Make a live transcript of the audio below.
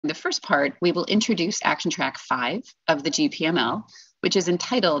the first part, we will introduce Action Track 5 of the GPML, which is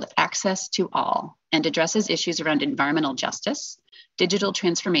entitled Access to All and addresses issues around environmental justice, digital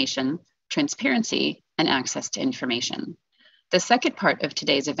transformation, transparency, and access to information. The second part of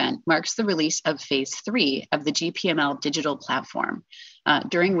today's event marks the release of Phase 3 of the GPML Digital Platform,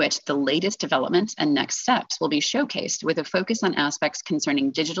 during which the latest developments and next steps will be showcased with a focus on aspects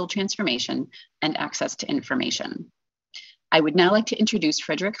concerning digital transformation and access to information. I would now like to introduce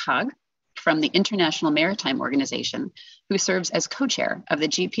Frederick Haag from the International Maritime Organization, who serves as co-chair of the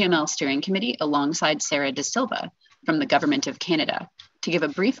GPML Steering Committee alongside Sarah De Silva from the Government of Canada, to give a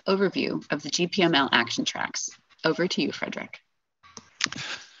brief overview of the GPML Action Tracks. Over to you, Frederick.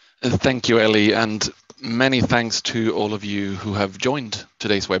 Thank you, Ellie, and many thanks to all of you who have joined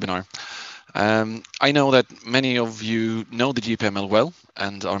today's webinar. I know that many of you know the GPML well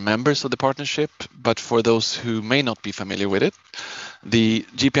and are members of the partnership, but for those who may not be familiar with it, the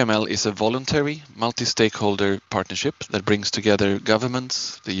GPML is a voluntary multi-stakeholder partnership that brings together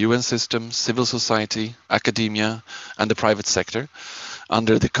governments, the UN system, civil society, academia, and the private sector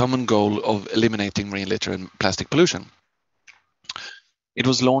under the common goal of eliminating marine litter and plastic pollution. It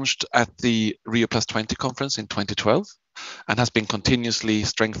was launched at the Rio Plus 20 conference in 2012 and has been continuously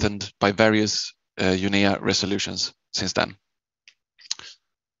strengthened by various UNEA resolutions since then.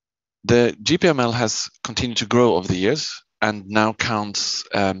 The GPML has continued to grow over the years and now counts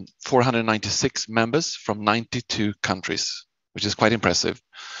 496 members from 92 countries, which is quite impressive.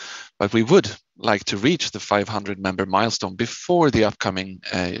 But we would like to reach the 500 member milestone before the upcoming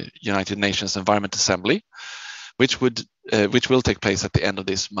United Nations Environment Assembly, which will take place at the end of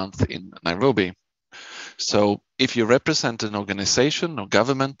this month in Nairobi. So if you represent an organization or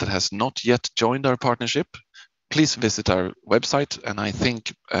government that has not yet joined our partnership, please visit our website, and I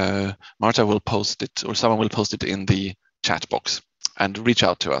think Marta will post it, or someone will post it in the chat box, and reach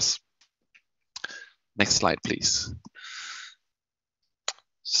out to us. Next slide, please.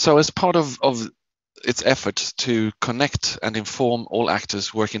 So as part of its efforts to connect and inform all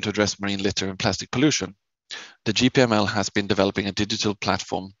actors working to address marine litter and plastic pollution, the GPML has been developing a digital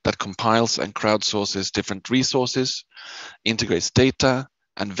platform that compiles and crowdsources different resources, integrates data,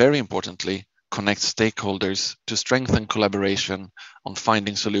 and very importantly, connects stakeholders to strengthen collaboration on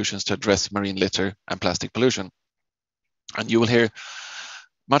finding solutions to address marine litter and plastic pollution. And you will hear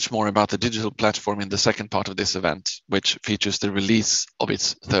much more about the digital platform in the second part of this event, which features the release of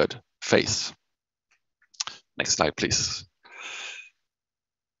its third phase. Next slide, please.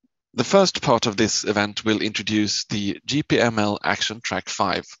 The first part of this event will introduce the GPML Action Track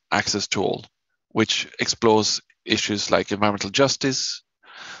 5, Access to All, which explores issues like environmental justice,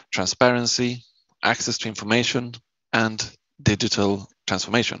 transparency, access to information, and digital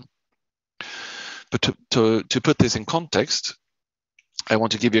transformation. But to put this in context, I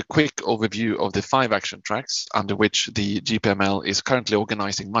want to give you a quick overview of the 5 action tracks under which the GPML is currently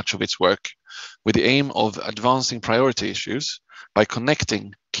organizing much of its work, with the aim of advancing priority issues by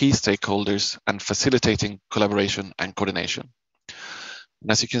connecting key stakeholders and facilitating collaboration and coordination.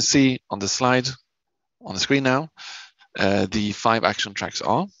 And as you can see on the slide on the screen now, the 5 action tracks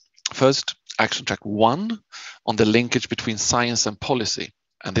are: first, Action Track 1 on the linkage between science and policy,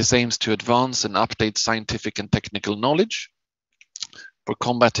 and this aims to advance and update scientific and technical knowledge for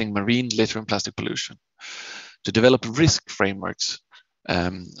combating marine litter and plastic pollution, to develop risk frameworks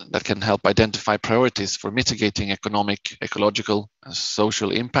that can help identify priorities for mitigating economic, ecological, and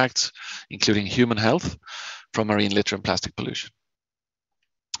social impacts, including human health, from marine litter and plastic pollution.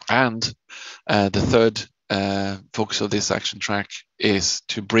 And the third focus of this action track is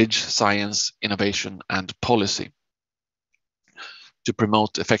to bridge science, innovation, and policy to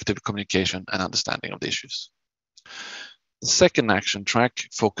promote effective communication and understanding of the issues. The second action track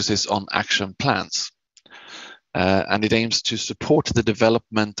focuses on action plans, and it aims to support the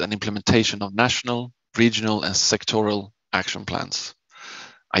development and implementation of national, regional, and sectoral action plans,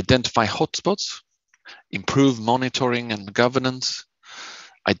 identify hotspots, improve monitoring and governance,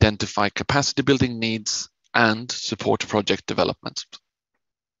 identify capacity building needs, and support project development.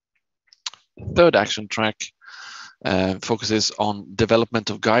 The third action track focuses on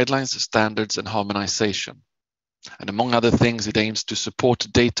development of guidelines, standards, and harmonization. And among other things, it aims to support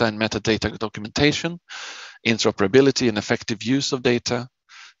data and metadata documentation, interoperability and effective use of data,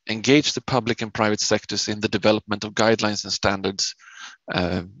 engage the public and private sectors in the development of guidelines and standards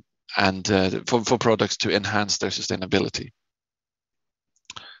for products to enhance their sustainability.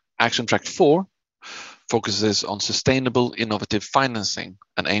 Action Track 4 focuses on sustainable innovative financing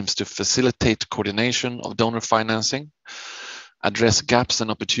and aims to facilitate coordination of donor financing, address gaps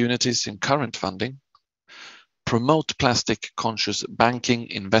and opportunities in current funding, promote plastic-conscious banking,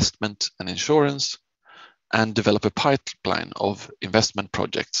 investment and insurance, and develop a pipeline of investment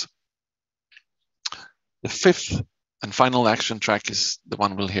projects. The fifth and final action track is the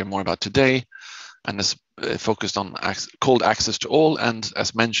one we'll hear more about today, and is focused on called Access to All, and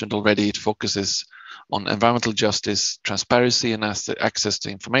as mentioned already, it focuses on environmental justice, transparency and access to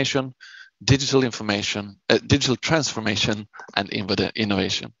information, digital transformation, and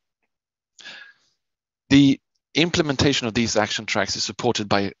innovation. The implementation of these action tracks is supported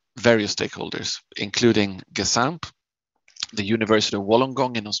by various stakeholders, including GESAMP, the University of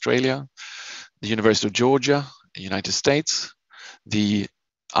Wollongong in Australia, the University of Georgia, United States, the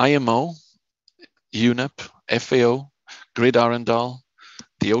IMO, UNEP, FAO, Grid Arendal,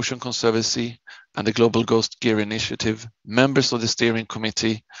 the Ocean Conservancy, and the Global Ghost Gear Initiative, members of the steering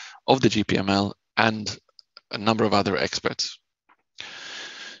committee of the GPML, and a number of other experts.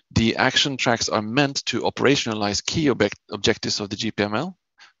 The action tracks are meant to operationalize key objectives of the GPML,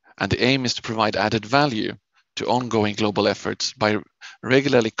 and the aim is to provide added value to ongoing global efforts by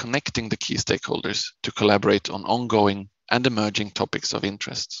regularly connecting the key stakeholders to collaborate on ongoing and emerging topics of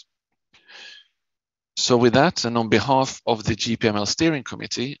interest. So with that, and on behalf of the GPML Steering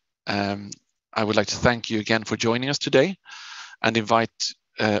Committee, I would like to thank you again for joining us today and invite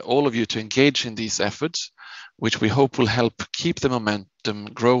all of you to engage in these efforts, which we hope will help keep the momentum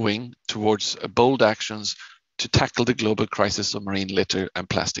growing towards bold actions to tackle the global crisis of marine litter and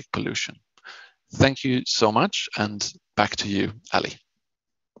plastic pollution. Thank you so much, and back to you, Ali.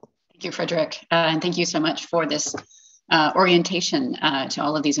 Thank you, Frederick, and thank you so much for this orientation to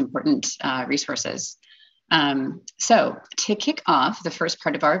all of these important resources. So to kick off the first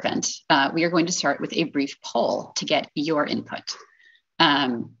part of our event, we are going to start with a brief poll to get your input.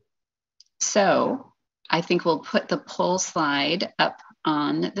 So I think we'll put the poll slide up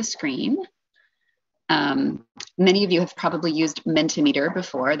on the screen. Many of you have probably used Mentimeter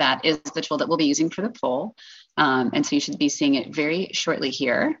before. That is the tool that we'll be using for the poll. And so you should be seeing it very shortly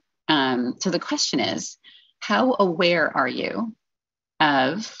here. So the question is, how aware are you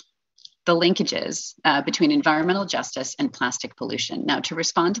of the linkages between environmental justice and plastic pollution? Now, to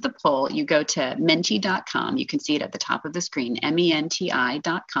respond to the poll, you go to menti.com. You can see it at the top of the screen,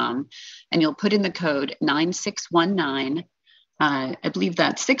 menti.com, and you'll put in the code 9619. I believe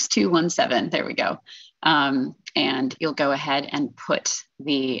that's 6217. There we go. And you'll go ahead and put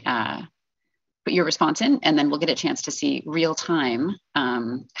your response in, and then we'll get a chance to see real time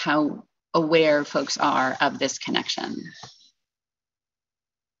how aware folks are of this connection.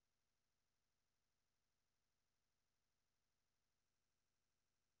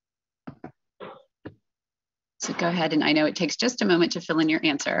 So go ahead, and I know it takes just a moment to fill in your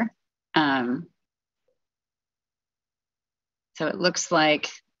answer. So it looks like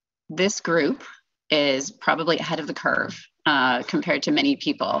this group is probably ahead of the curve compared to many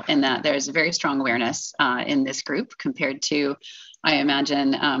people, in that there's a very strong awareness in this group compared to, I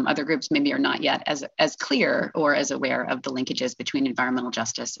imagine, other groups maybe are not yet as clear or as aware of the linkages between environmental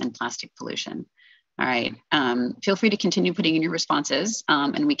justice and plastic pollution. All right, feel free to continue putting in your responses,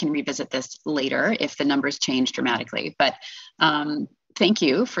 and we can revisit this later if the numbers change dramatically. But thank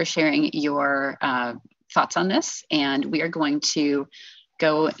you for sharing your thoughts on this. And we are going to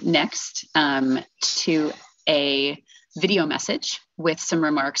go next to a video message with some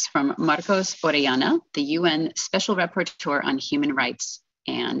remarks from Marcos Orellana, the UN Special Rapporteur on Human Rights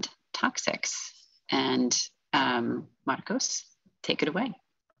and Toxics. And Marcos, take it away.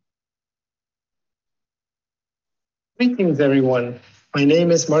 Greetings, everyone. My name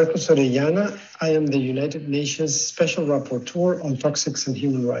is Marcos Orellana. I am the United Nations Special Rapporteur on Toxics and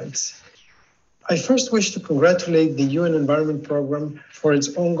Human Rights. I first wish to congratulate the UN Environment Programme for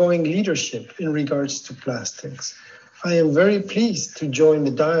its ongoing leadership in regards to plastics. I am very pleased to join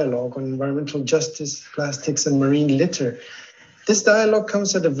the dialogue on environmental justice, plastics, and marine litter. This dialogue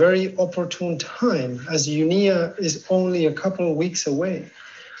comes at a very opportune time, as UNIA is only a couple of weeks away.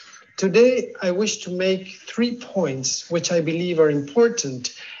 Today, I wish to make 3 points which I believe are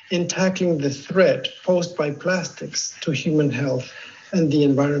important in tackling the threat posed by plastics to human health and the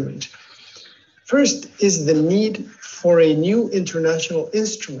environment. First is the need for a new international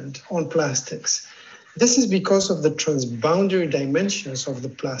instrument on plastics. This is because of the transboundary dimensions of the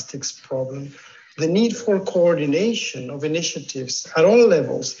plastics problem, the need for coordination of initiatives at all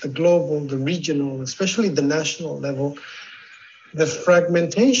levels, the global, the regional, especially the national level, the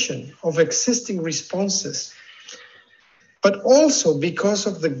fragmentation of existing responses, but also because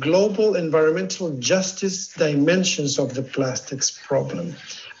of the global environmental justice dimensions of the plastics problem.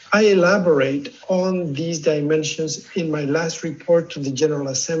 I elaborate on these dimensions in my last report to the General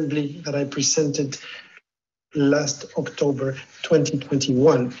Assembly that I presented last October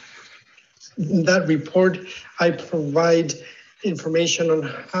 2021. In that report, I provide information on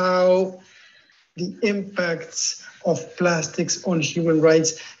how the impacts of plastics on human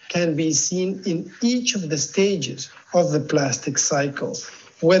rights can be seen in each of the stages of the plastic cycle,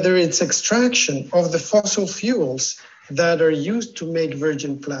 whether it's extraction of the fossil fuels that are used to make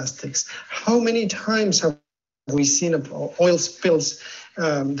virgin plastics. How many times have we seen oil spills,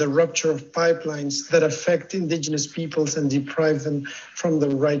 the rupture of pipelines that affect indigenous peoples and deprive them from the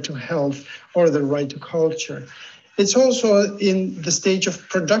right to health or the right to culture? It's also in the stage of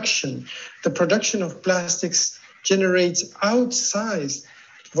production. The production of plastics generates outsized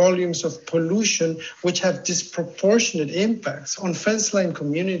volumes of pollution, which have disproportionate impacts on fence-line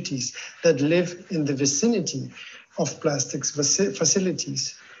communities that live in the vicinity of plastics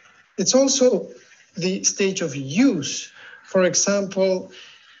facilities. It's also the stage of use. For example,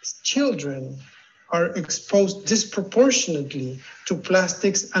 children are exposed disproportionately to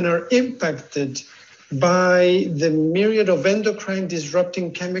plastics and are impacted by the myriad of endocrine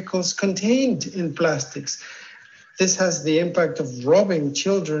disrupting chemicals contained in plastics. This has the impact of robbing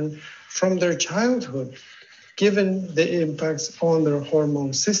children from their childhood, given the impacts on their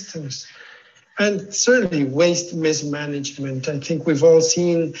hormone systems. And certainly waste mismanagement. I think we've all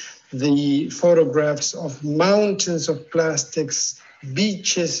seen the photographs of mountains of plastics,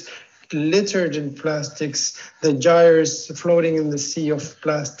 beaches littered in plastics, the gyres floating in the sea of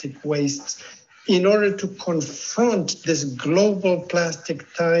plastic wastes. In order to confront this global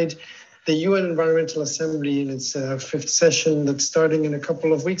plastic tide, the UN Environmental Assembly in its fifth session that's starting in a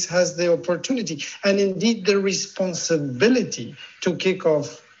couple of weeks has the opportunity and indeed the responsibility to kick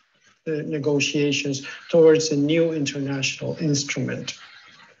off the negotiations towards a new international instrument.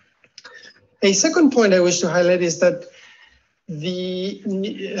 A second point I wish to highlight is that the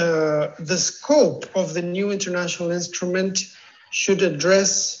scope of the new international instrument should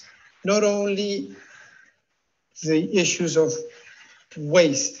address not only the issues of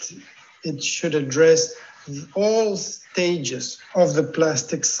waste, it should address all stages of the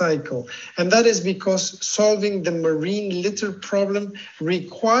plastic cycle. And that is because solving the marine litter problem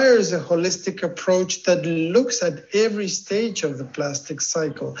requires a holistic approach that looks at every stage of the plastic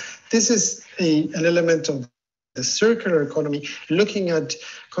cycle. This is an element of the circular economy, looking at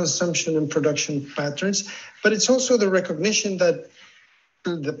consumption and production patterns, but it's also the recognition that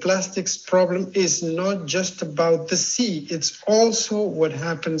the plastics problem is not just about the sea, it's also what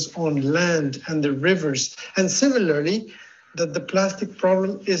happens on land and the rivers. And similarly, that the plastic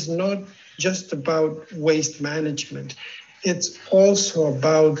problem is not just about waste management. It's also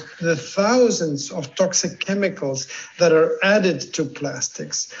about the thousands of toxic chemicals that are added to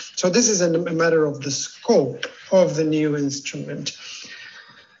plastics. So this is a matter of the scope of the new instrument.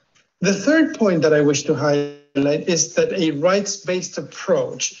 The third point that I wish to highlight is that a rights-based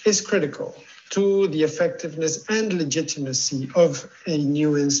approach is critical to the effectiveness and legitimacy of a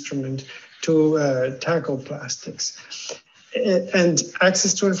new instrument to tackle plastics. And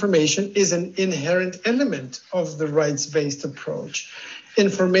access to information is an inherent element of the rights-based approach.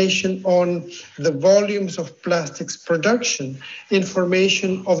 Information on the volumes of plastics production,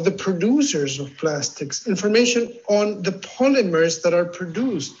 information of the producers of plastics, information on the polymers that are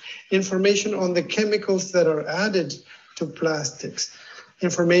produced, information on the chemicals that are added to plastics,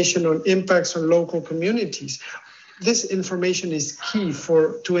 information on impacts on local communities. This information is key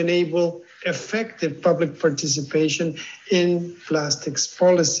to enable effective public participation in plastics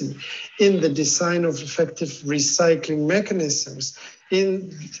policy, in the design of effective recycling mechanisms,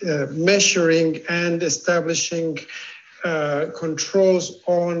 in measuring and establishing controls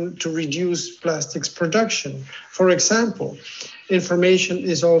to reduce plastics production. For example, information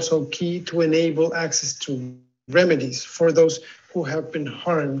is also key to enable access to remedies for those who have been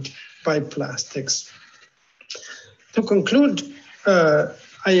harmed by plastics. To conclude,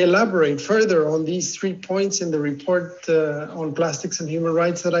 I elaborate further on these 3 points in the report on plastics and human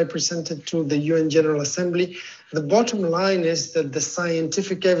rights that I presented to the UN General Assembly. The bottom line is that the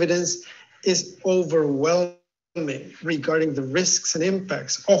scientific evidence is overwhelming regarding the risks and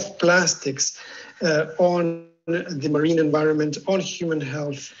impacts of plastics on the marine environment, on human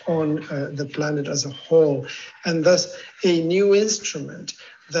health, on the planet as a whole. And thus, a new instrument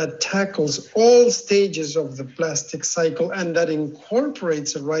that tackles all stages of the plastic cycle and that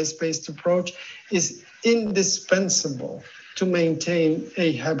incorporates a rights-based approach is indispensable to maintain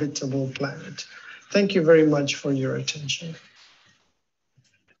a habitable planet. Thank you very much for your attention.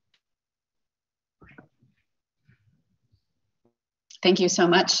 Thank you so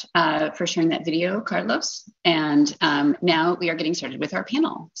much for sharing that video, Carlos. And now we are getting started with our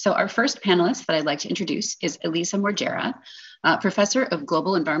panel. So our first panelist that I'd like to introduce is Elisa Morgera, Professor of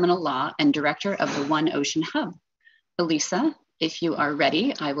Global Environmental Law and Director of the One Ocean Hub. Elisa, if you are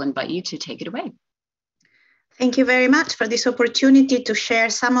ready, I will invite you to take it away. Thank you very much for this opportunity to share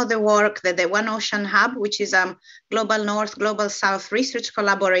some of the work that the One Ocean Hub, which is a Global North, Global South research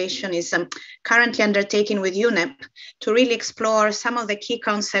collaboration, is currently undertaking with UNEP to really explore some of the key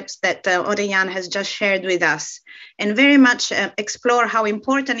concepts that Orellana has just shared with us, and very much explore how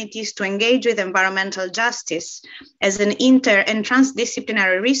important it is to engage with environmental justice as an inter and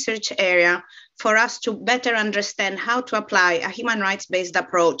transdisciplinary research area for us to better understand how to apply a human rights-based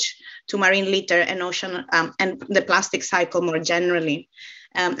approach to marine litter and ocean and the plastic cycle more generally.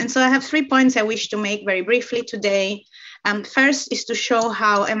 And so I have 3 points I wish to make very briefly today. First is to show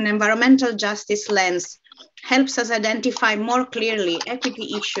how an environmental justice lens helps us identify more clearly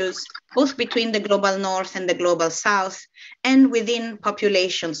equity issues, both between the global north and the global south, and within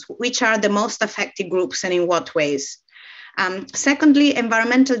populations, which are the most affected groups and in what ways. Secondly,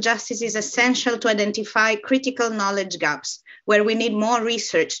 environmental justice is essential to identify critical knowledge gaps where we need more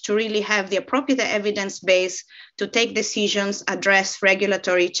research to really have the appropriate evidence base to take decisions, address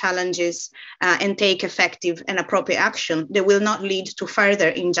regulatory challenges, and take effective and appropriate action that will not lead to further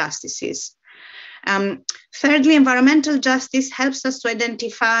injustices. Thirdly, environmental justice helps us to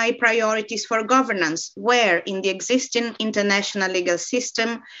identify priorities for governance, where in the existing international legal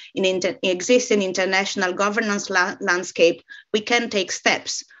system, in existing international governance landscape, we can take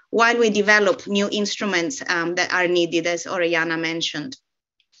steps while we develop new instruments that are needed, as Orellana mentioned.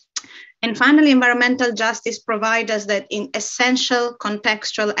 And finally, environmental justice provides us that essential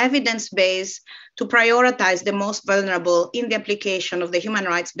contextual evidence base to prioritize the most vulnerable in the application of the human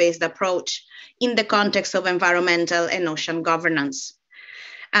rights-based approach in the context of environmental and ocean governance.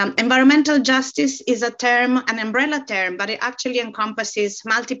 Environmental justice is a term, an umbrella term, but it actually encompasses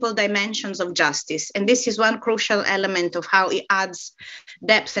multiple dimensions of justice. And this is one crucial element of how it adds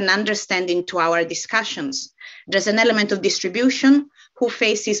depth and understanding to our discussions. There's an element of distribution, who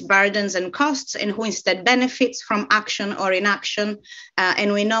faces burdens and costs and who instead benefits from action or inaction.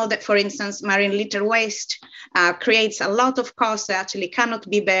 And we know that, for instance, marine litter waste creates a lot of costs that actually cannot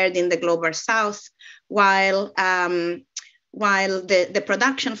be bared in the global south, while the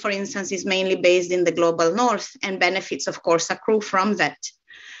production, for instance, is mainly based in the global north, and benefits, of course, accrue from that.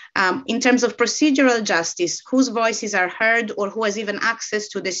 In terms of procedural justice, whose voices are heard or who has even access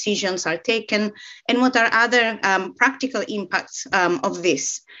to decisions are taken, and what are other practical impacts of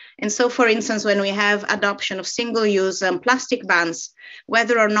this. And so, for instance, when we have adoption of single-use plastic bans,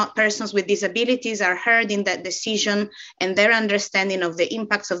 whether or not persons with disabilities are heard in that decision and their understanding of the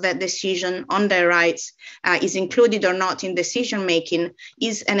impacts of that decision on their rights is included or not in decision-making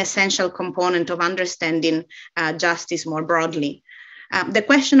is an essential component of understanding justice more broadly. The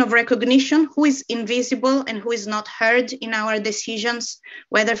question of recognition, who is invisible and who is not heard in our decisions,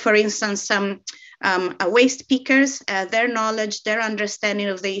 whether, for instance, waste pickers, their knowledge, their understanding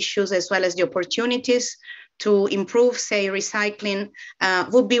of the issues, as well as the opportunities to improve, say, recycling,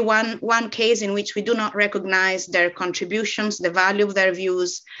 would be one case in which we do not recognize their contributions, the value of their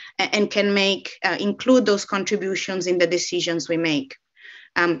views, and can include those contributions in the decisions we make.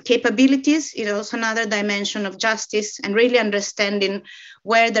 Capabilities is also another dimension of justice, and really understanding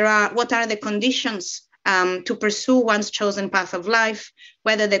what are the conditions to pursue one's chosen path of life,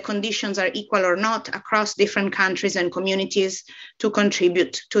 whether the conditions are equal or not across different countries and communities to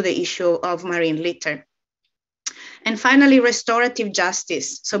contribute to the issue of marine litter. And finally, restorative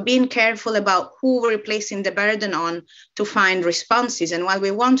justice. So being careful about who we're placing the burden on to find responses. And while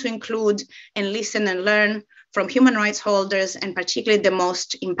we want to include and listen and learn from human rights holders, and particularly the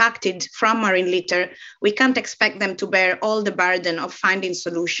most impacted from marine litter, we can't expect them to bear all the burden of finding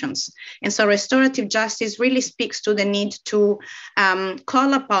solutions. And so restorative justice really speaks to the need to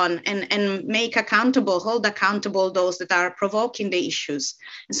call upon and make accountable, hold accountable those that are provoking the issues.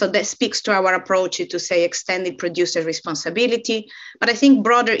 And so that speaks to our approach to, say, extended producer responsibility, but I think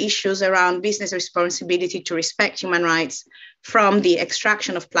broader issues around business responsibility to respect human rights from the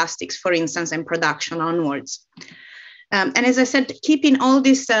extraction of plastics, for instance, and production onwards. And as I said, keeping all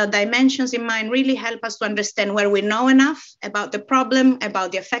these dimensions in mind really help us to understand where we know enough about the problem,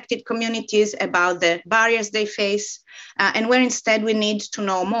 about the affected communities, about the barriers they face, and where instead we need to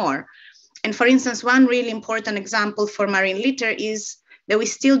know more. And for instance, one really important example for marine litter is that we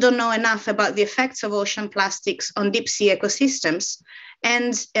still don't know enough about the effects of ocean plastics on deep sea ecosystems.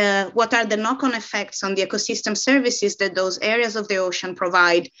 and what are the knock-on effects on the ecosystem services that those areas of the ocean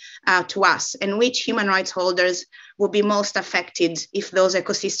provide to us, and which human rights holders will be most affected if those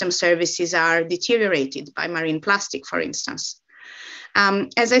ecosystem services are deteriorated by marine plastic, for instance.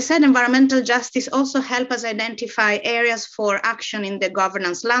 As I said, environmental justice also helps us identify areas for action in the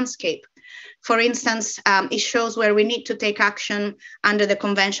governance landscape. For instance, it shows where we need to take action under the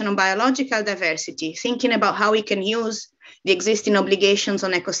Convention on Biological Diversity, thinking about how we can use the existing obligations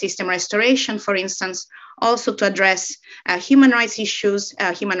on ecosystem restoration, for instance, also to address human rights issues,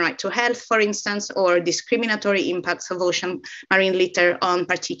 human right to health, for instance, or discriminatory impacts of ocean marine litter on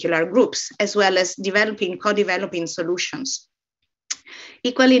particular groups, as well as co-developing solutions.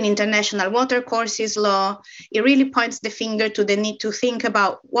 Equally, in international watercourses law, it really points the finger to the need to think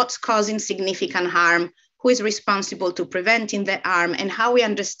about what's causing significant harm, who is responsible to preventing the harm, and how we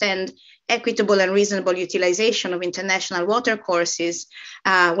understand equitable and reasonable utilization of international watercourses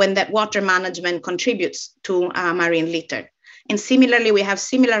when that water management contributes to marine litter. And similarly, we have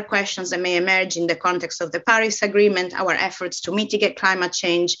similar questions that may emerge in the context of the Paris Agreement, our efforts to mitigate climate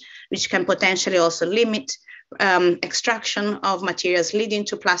change, which can potentially also limit extraction of materials leading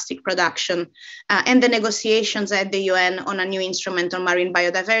to plastic production, and the negotiations at the UN on a new instrument on marine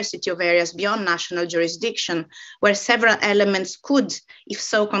biodiversity of areas beyond national jurisdiction, where several elements could, if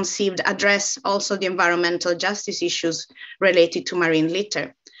so conceived, address also the environmental justice issues related to marine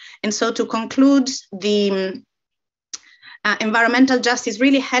litter. And so to conclude, the environmental justice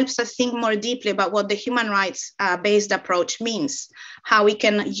really helps us think more deeply about what the human rights-based approach means, how we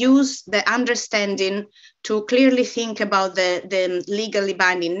can use the understanding to clearly think about the legally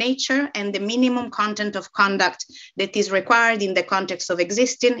binding nature and the minimum content of conduct that is required in the context of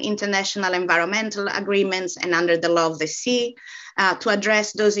existing international environmental agreements and under the law of the sea, to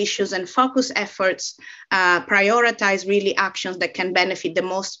address those issues and focus efforts, prioritize really actions that can benefit the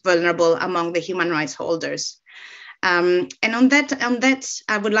most vulnerable among the human rights holders. And on that,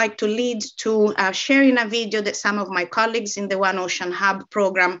 I would like to lead to sharing a video that some of my colleagues in the One Ocean Hub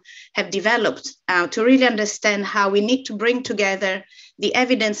program have developed to really understand how we need to bring together the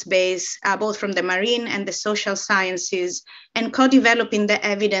evidence base, both from the marine and the social sciences, and co-developing the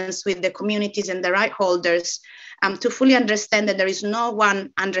evidence with the communities and the right holders to fully understand that there is no one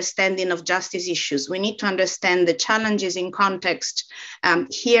understanding of justice issues. We need to understand the challenges in context,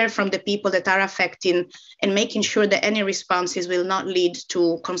 hear from the people that are affecting, and making sure that any responses will not lead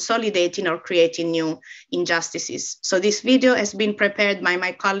to consolidating or creating new injustices. So this video has been prepared by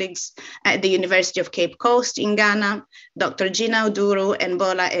my colleagues at the University of Cape Coast in Ghana, Dr. Gina Uduru and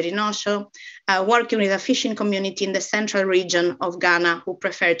Bola Erinosho, working with a fishing community in the central region of Ghana who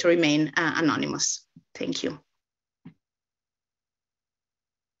prefer to remain anonymous. Thank you.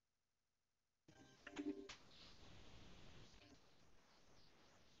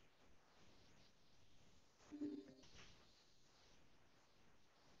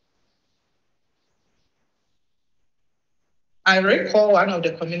 I recall one of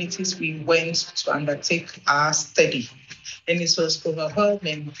the communities we went to undertake our study, and it was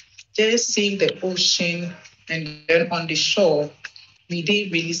overwhelming. Just seeing the ocean, and then on the shore, we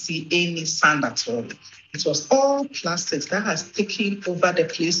didn't really see any sand at all. It was all plastics that has taken over the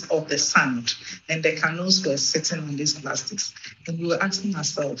place of the sand, and the canoes were sitting on these plastics. And we were asking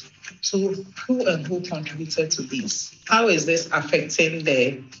ourselves, so who and who contributed to this? How is this affecting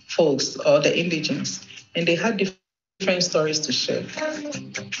the folks or the indigenous? And they had different stories to share.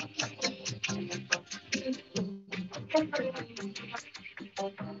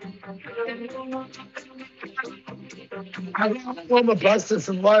 I want the plastics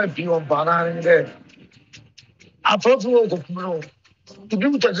and why you on banana in there. I thought we were going to know. To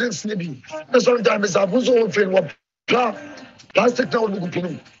do what I didn't see. Sometimes I was all afraid what plastic now look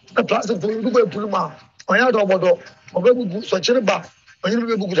to the plastic for you to put them out. I had about such a bar. A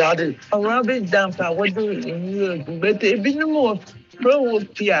rubbish dumper, what do you but if you know, pro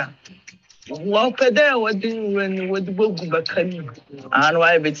here. Walk there, what do you when what the book back? And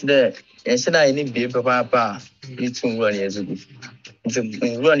why it's there? Yes, I need be papa. It's 1 year ago. It's a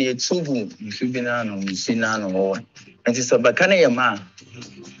 1 year too. You've been on, Sinan or and it's a bacana man.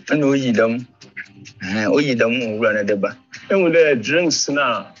 And we them. We don't run at the back. And with their drinks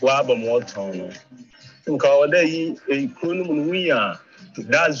now, wab and water. And call day a cool we are.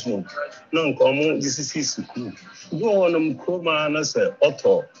 That's no common. This is his school. Go on them, Coma, as a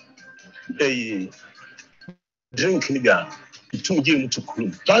auto. A drink nigga. 2 years to cool.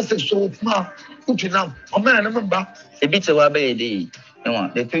 Plastic so far. Put it up. A man, remember. A bit of a baby.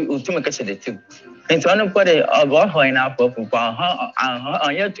 No, the two ultimate catch the two. And one of what they are going up for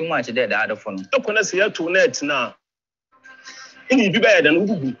yet too much dead out of phone. Look when I see you 2 nets now. Any be bad and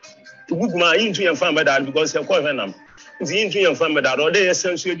ugu ma into your family that because you're quite venom. It's into your family that or they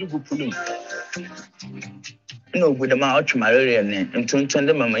essentially do pulling. No, with the mouth malaria and to turn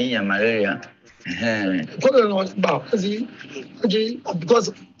the mamma malaria.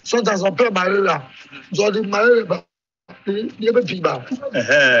 Because sometimes I pay malaria, so the malaria. You're going to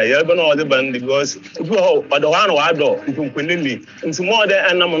the band because you are but the one who do you can me into more than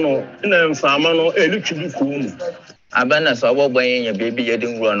animal and then farmer no a little cool. Abana so what boy your baby you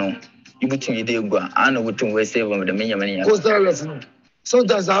didn't run. You put you did go. I know what to save with the many.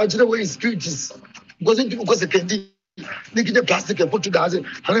 Sometimes I actually wear securities because it can be the plastic and put to the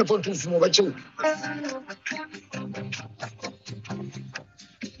and I put to small.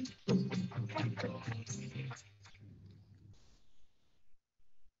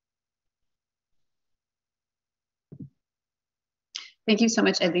 Thank you so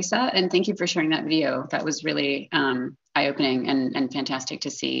much, Elisa, and thank you for sharing that video. That was really eye-opening and fantastic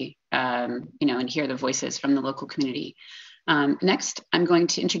to see, and hear the voices from the local community. Next, I'm going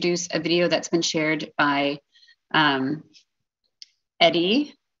to introduce a video that's been shared by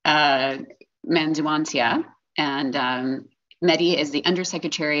Eddie Manzuantia, and Mehdi is the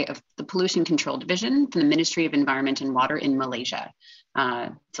Undersecretary of the Pollution Control Division from the Ministry of Environment and Water in Malaysia.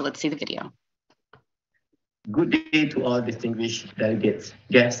 So let's see the video. Good day to all distinguished delegates,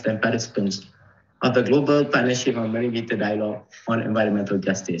 guests, and participants of the Global Partnership on Marine Litter Dialogue on Environmental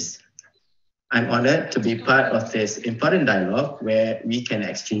Justice. I'm honored to be part of this important dialogue where we can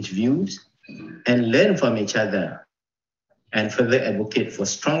exchange views and learn from each other and further advocate for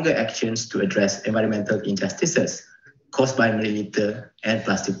stronger actions to address environmental injustices caused by marine litter and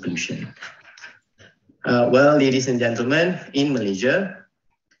plastic pollution. Well, ladies and gentlemen, in Malaysia,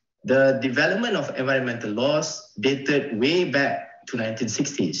 the development of environmental laws dated way back to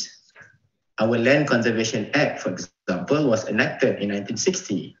 1960s. Our Land Conservation Act, for example, was enacted in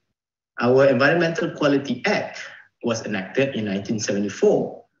 1960. Our Environmental Quality Act was enacted in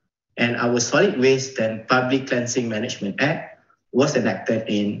 1974. And our Solid Waste and Public Cleansing Management Act was enacted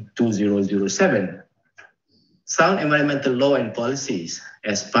in 2007. Sound environmental law and policies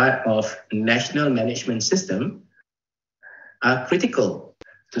as part of national management system are critical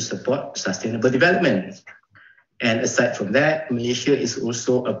to support sustainable development. And aside from that, Malaysia is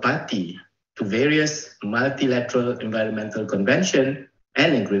also a party to various multilateral environmental conventions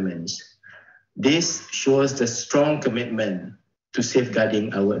and agreements. This shows the strong commitment to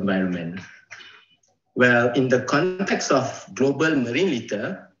safeguarding our environment. Well, in the context of global marine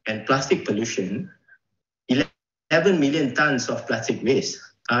litter and plastic pollution, 11 million tons of plastic waste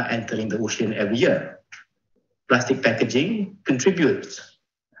are entering the ocean every year. Plastic packaging contributes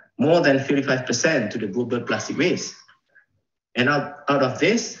more than 35% to the global plastic waste. And out of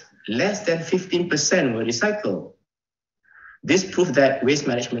this, less than 15% were recycled. This proves that waste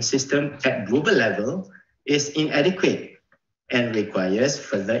management system at global level is inadequate and requires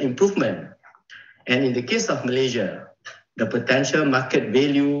further improvement. And in the case of Malaysia, the potential market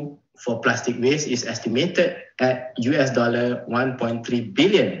value for plastic waste is estimated at $1.3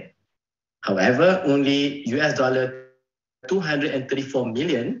 billion. However, only $234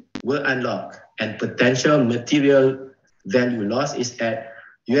 million were unlocked, and potential material value loss is at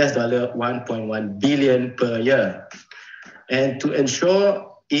 $1.1 billion per year. And to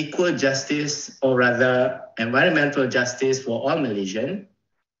ensure equal justice, or rather environmental justice for all Malaysians,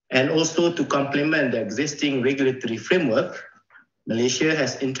 and also to complement the existing regulatory framework, Malaysia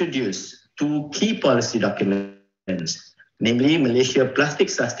has introduced two key policy documents, namely Malaysia Plastic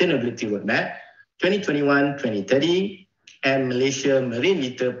Sustainability Roadmap 2021-2030 and Malaysia Marine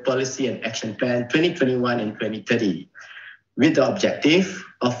Litter Policy and Action Plan 2021 and 2030, with the objective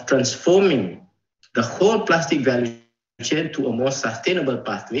of transforming the whole plastic value chain to a more sustainable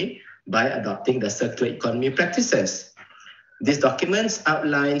pathway by adopting the circular economy practices. These documents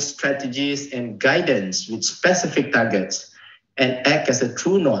outline strategies and guidance with specific targets and act as a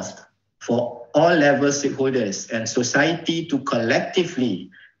true north for all level stakeholders and society to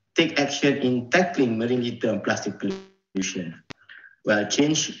collectively take action in tackling marine litter and plastic pollution. Well,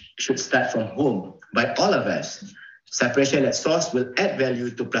 change should start from home by all of us. Separation at source will add value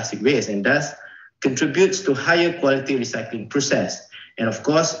to plastic waste and thus contributes to higher quality recycling process. And of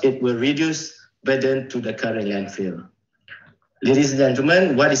course, it will reduce burden to the current landfill. Ladies and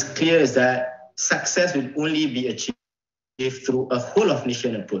gentlemen, what is clear is that success will only be achieved through a whole of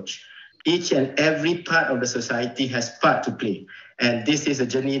nation approach. Each and every part of the society has part to play. And this is a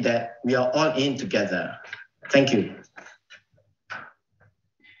journey that we are all in together. Thank you.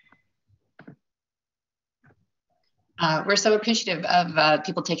 We're so appreciative of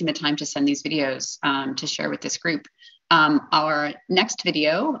people taking the time to send these videos to share with this group. Our next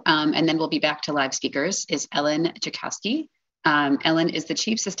video, and then we'll be back to live speakers, is Ellen Jakowski. Ellen is the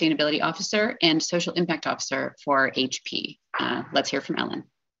Chief Sustainability Officer and Social Impact Officer for HP. Let's hear from Ellen.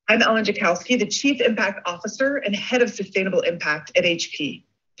 I'm Ellen Jakowski, the Chief Impact Officer and Head of Sustainable Impact at HP.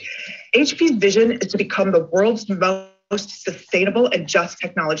 HP's vision is to become the world's most sustainable and just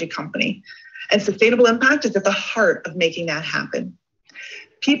technology company. And sustainable impact is at the heart of making that happen.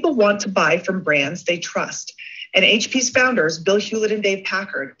 People want to buy from brands they trust. And HP's founders, Bill Hewlett and Dave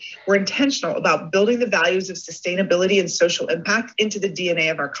Packard, were intentional about building the values of sustainability and social impact into the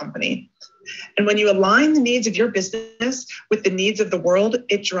DNA of our company. And when you align the needs of your business with the needs of the world,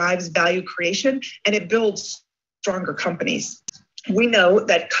 it drives value creation and it builds stronger companies. We know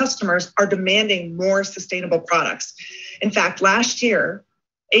that customers are demanding more sustainable products. In fact, last year,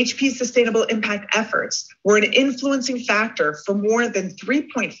 HP's sustainable impact efforts were an influencing factor for more than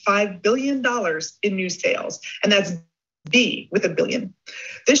 $3.5 billion in new sales. And that's B with a billion.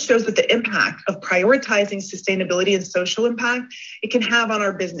 This shows that the impact of prioritizing sustainability and social impact it can have on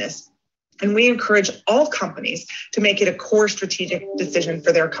our business. And we encourage all companies to make it a core strategic decision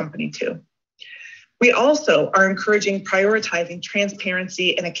for their company too. We also are encouraging prioritizing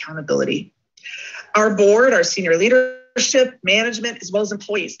transparency and accountability. Our board, our senior leadership, management, as well as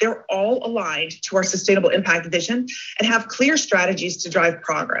employees, they're all aligned to our sustainable impact vision and have clear strategies to drive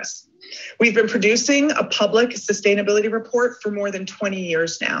progress. We've been producing a public sustainability report for more than 20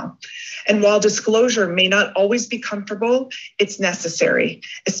 years now. And while disclosure may not always be comfortable, it's necessary,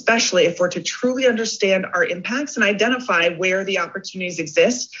 especially if we're to truly understand our impacts and identify where the opportunities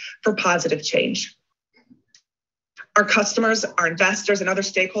exist for positive change. Our customers, our investors, and other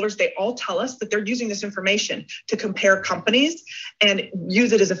stakeholders, they all tell us that they're using this information to compare companies and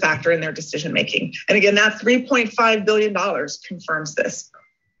use it as a factor in their decision-making. And again, that $3.5 billion confirms this.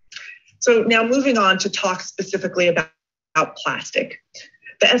 So now moving on to talk specifically about plastic.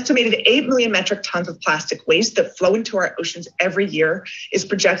 The estimated 8 million metric tons of plastic waste that flow into our oceans every year is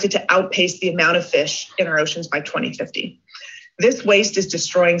projected to outpace the amount of fish in our oceans by 2050. This waste is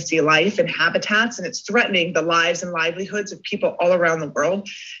destroying sea life and habitats, and it's threatening the lives and livelihoods of people all around the world,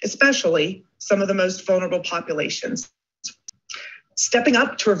 especially some of the most vulnerable populations. Stepping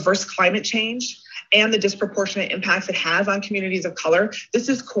up to reverse climate change and the disproportionate impacts it has on communities of color, this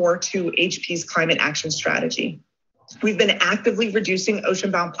is core to HP's climate action strategy. We've been actively reducing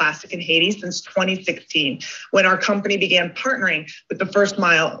ocean-bound plastic in Haiti since 2016, when our company began partnering with the First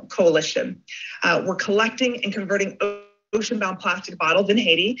Mile Coalition. We're collecting and converting ocean-bound plastic bottles in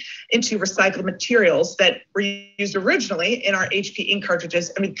Haiti into recycled materials that were used originally in our HP ink cartridges,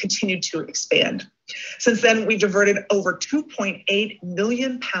 and we continue to expand. Since then, we diverted over 2.8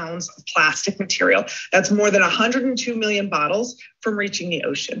 million pounds of plastic material. That's more than 102 million bottles from reaching the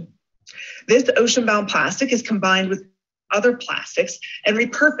ocean. This ocean-bound plastic is combined with other plastics and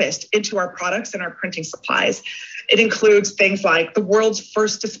repurposed into our products and our printing supplies. It includes things like the world's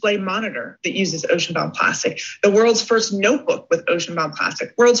first display monitor that uses ocean-bound plastic, the world's first notebook with ocean-bound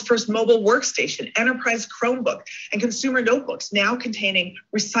plastic, world's first mobile workstation, enterprise Chromebook, and consumer notebooks now containing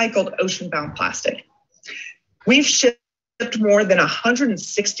recycled ocean-bound plastic. We've shipped more than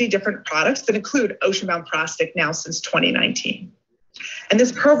 160 different products that include ocean-bound plastic now since 2019. And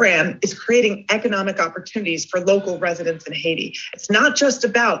this program is creating economic opportunities for local residents in Haiti. It's not just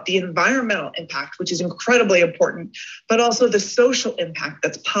about the environmental impact, which is incredibly important, but also the social impact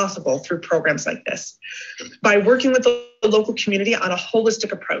that's possible through programs like this. By working with the local community on a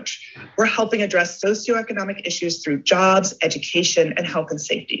holistic approach, we're helping address socioeconomic issues through jobs, education, and health and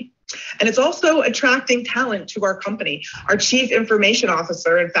safety. And it's also attracting talent to our company. Our Chief Information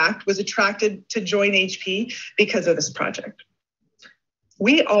Officer, in fact, was attracted to join HP because of this project.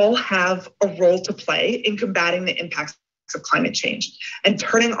 We all have a role to play in combating the impacts of climate change, and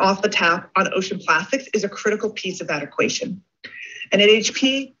turning off the tap on ocean plastics is a critical piece of that equation. And at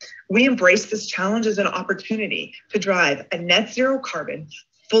HP, we embrace this challenge as an opportunity to drive a net zero carbon,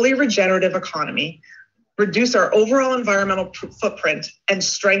 fully regenerative economy, reduce our overall environmental footprint, and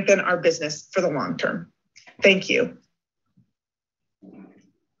strengthen our business for the long term. Thank you.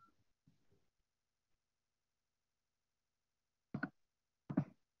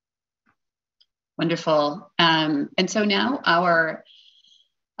 Wonderful. And so now our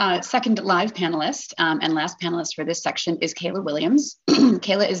second live panelist and last panelist for this section is Kayla Williams.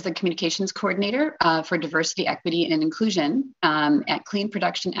 Kayla is the communications coordinator for diversity, equity, and inclusion at Clean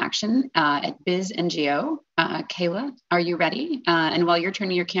Production Action at Biz NGO. Kayla, are you ready? And while you're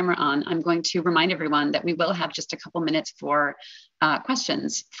turning your camera on, I'm going to remind everyone that we will have just a couple minutes for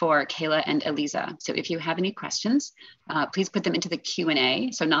questions for Kayla and Elisa. So if you have any questions, please put them into the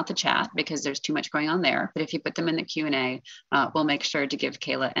Q&A. So not the chat, because there's too much going on there. But if you put them in the Q&A, we'll make sure to give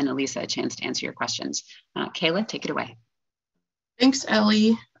Kayla and Elisa a chance to answer your questions. Kayla, take it away. Thanks,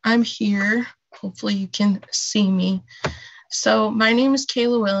 Ellie. I'm here. Hopefully you can see me. So my name is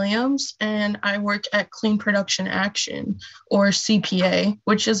Kayla Williams, and I work at Clean Production Action, or CPA,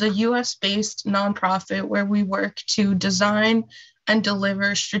 which is a US-based nonprofit where we work to design and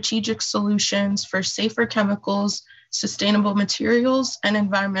deliver strategic solutions for safer chemicals, sustainable materials, and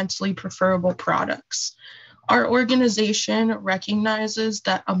environmentally preferable products. Our organization recognizes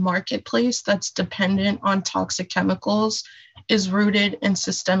that a marketplace that's dependent on toxic chemicals is rooted in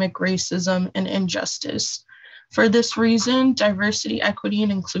systemic racism and injustice. For this reason, diversity, equity,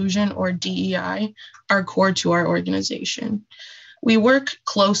 and inclusion, or DEI, are core to our organization. We work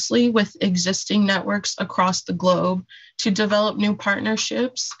closely with existing networks across the globe to develop new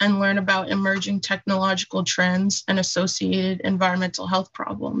partnerships and learn about emerging technological trends and associated environmental health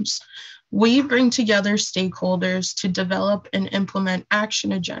problems. We bring together stakeholders to develop and implement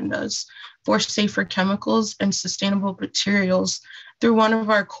action agendas for safer chemicals and sustainable materials through one of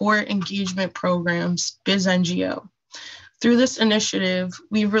our core engagement programs, BizNGO. Through this initiative,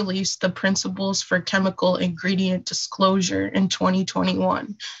 we released the Principles for Chemical Ingredient Disclosure in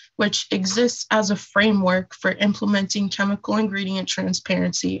 2021, which exists as a framework for implementing chemical ingredient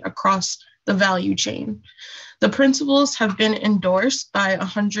transparency across the value chain. The principles have been endorsed by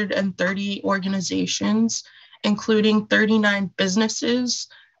 130 organizations, including 39 businesses,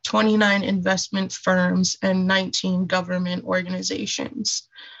 29 investment firms, and 19 government organizations.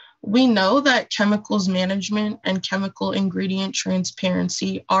 We know that chemicals management and chemical ingredient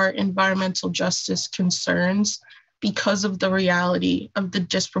transparency are environmental justice concerns because of the reality of the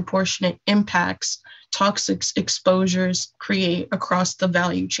disproportionate impacts toxic exposures create across the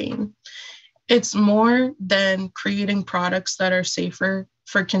value chain. It's more than creating products that are safer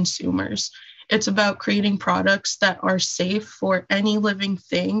for consumers. It's about creating products that are safe for any living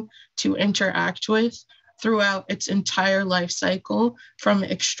thing to interact with throughout its entire life cycle, from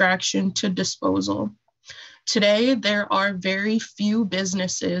extraction to disposal. Today, there are very few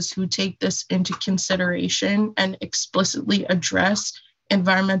businesses who take this into consideration and explicitly address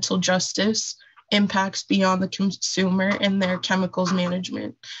environmental justice impacts beyond the consumer in their chemicals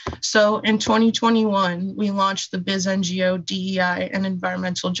management. So in 2021, we launched the BizNGO DEI and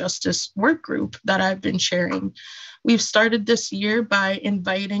Environmental Justice Work Group that I've been chairing. We've started this year by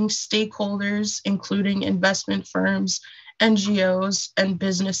inviting stakeholders, including investment firms, NGOs, and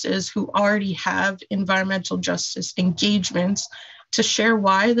businesses who already have environmental justice engagements to share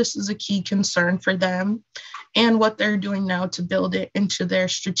why this is a key concern for them and what they're doing now to build it into their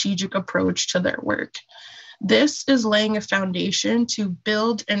strategic approach to their work. This is laying a foundation to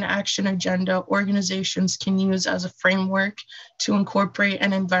build an action agenda organizations can use as a framework to incorporate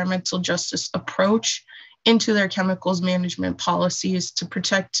an environmental justice approach into their chemicals management policies to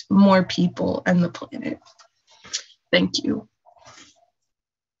protect more people and the planet. Thank you.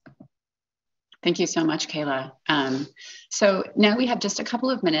 Thank you so much, Kayla. So now we have just a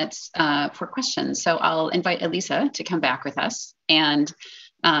couple of minutes for questions. So I'll invite Elisa to come back with us. And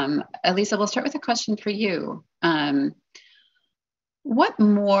Elisa, we'll start with a question for you. What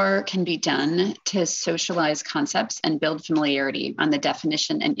more can be done to socialize concepts and build familiarity on the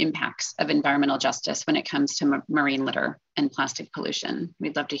definition and impacts of environmental justice when it comes to marine litter and plastic pollution?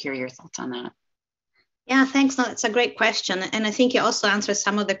 We'd love to hear your thoughts on that. Yeah, thanks. No, it's a great question. And I think you also answered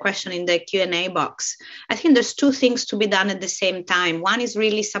some of the question in the Q&A box. I think there's two things to be done at the same time. One is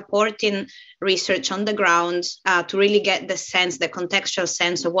really supporting research on the ground to really get the sense, the contextual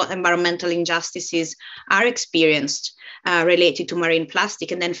sense of what environmental injustices are experienced related to marine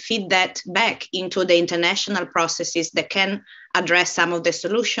plastic, and then feed that back into the international processes that can address some of the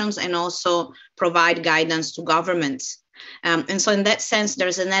solutions and also provide guidance to governments. And so in that sense,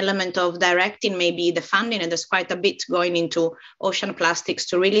 there's an element of directing maybe the funding, and there's quite a bit going into ocean plastics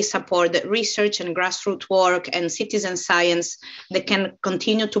to really support the research and grassroots work and citizen science that can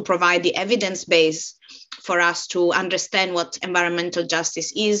continue to provide the evidence base for us to understand what environmental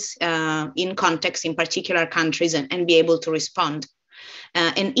justice is in context in particular countries and be able to respond.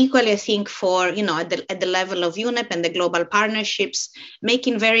 And equally, I think for, at the level of UNEP and the global partnerships,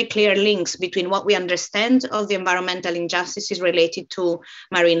 making very clear links between what we understand of the environmental injustices related to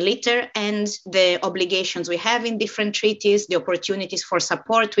marine litter and the obligations we have in different treaties, the opportunities for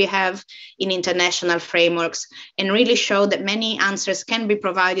support we have in international frameworks, and really show that many answers can be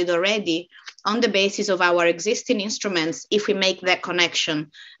provided already on the basis of our existing instruments if we make that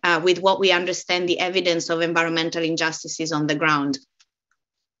connection with what we understand the evidence of environmental injustices on the ground.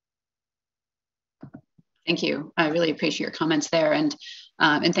 Thank you. I really appreciate your comments there, and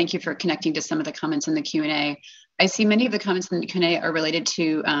thank you for connecting to some of the comments in the Q&A. I see many of the comments in the Q&A are related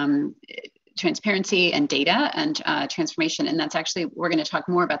to transparency and data and transformation, and that's actually, we're going to talk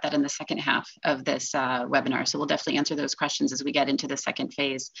more about that in the second half of this webinar. So we'll definitely answer those questions as we get into the second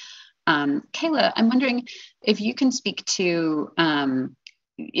phase. Kayla, I'm wondering if you can speak to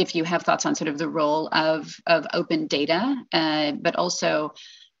if you have thoughts on sort of the role of open data, but also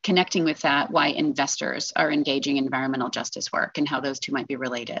connecting with that, why investors are engaging in environmental justice work and how those two might be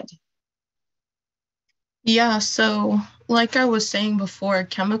related. Yeah, so like I was saying before,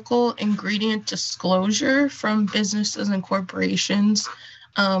 chemical ingredient disclosure from businesses and corporations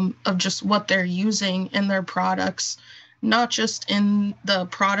of just what they're using in their products, not just in the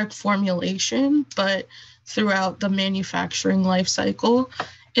product formulation, but throughout the manufacturing life cycle,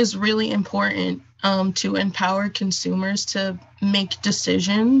 is really important to empower consumers to make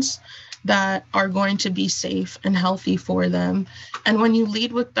decisions that are going to be safe and healthy for them. And when you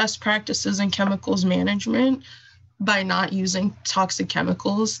lead with best practices in chemicals management by not using toxic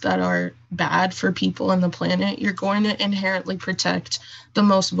chemicals that are bad for people and the planet, you're going to inherently protect the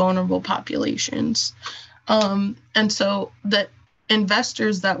most vulnerable populations. And so the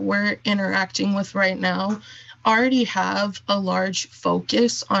investors that we're interacting with right now already have a large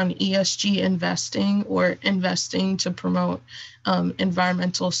focus on ESG investing or investing to promote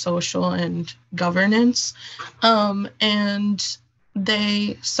environmental, social, and governance. And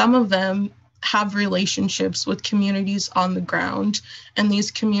some of them have relationships with communities on the ground, and these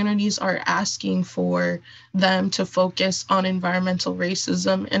communities are asking for them to focus on environmental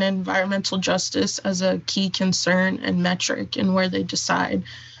racism and environmental justice as a key concern and metric in where they decide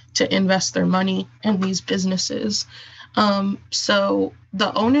to invest their money in these businesses. So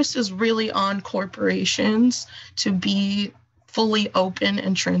the onus is really on corporations to be fully open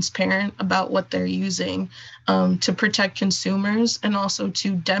and transparent about what they're using to protect consumers, and also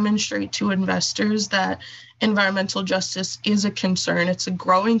to demonstrate to investors that environmental justice is a concern. It's a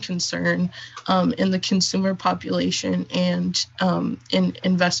growing concern in the consumer population and in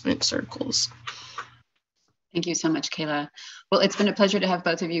investment circles. Thank you so much, Kayla. Well, it's been a pleasure to have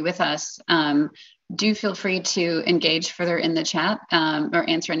both of you with us. Do feel free to engage further in the chat or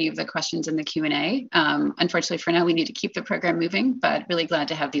answer any of the questions in the Q&A. Unfortunately, for now, we need to keep the program moving, but really glad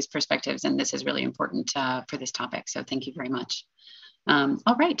to have these perspectives, and this is really important for this topic. So thank you very much.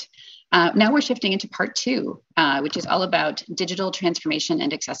 All right, now we're shifting into part two, which is all about digital transformation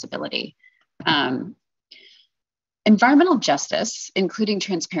and accessibility. Environmental justice, including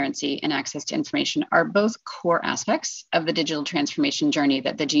transparency and access to information, are both core aspects of the digital transformation journey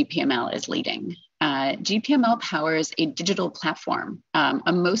that the GPML is leading. GPML powers a digital platform,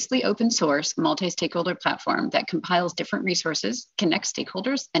 a mostly open source, multi-stakeholder platform that compiles different resources, connects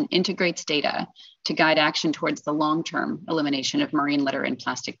stakeholders, and integrates data to guide action towards the long-term elimination of marine litter and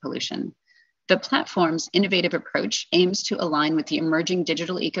plastic pollution. The platform's innovative approach aims to align with the emerging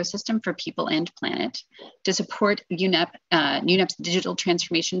digital ecosystem for people and planet, to support UNEP's digital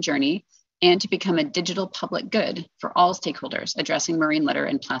transformation journey, and to become a digital public good for all stakeholders addressing marine litter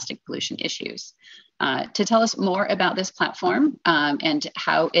and plastic pollution issues. To tell us more about this platform and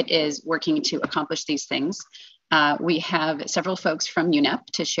how it is working to accomplish these things, we have several folks from UNEP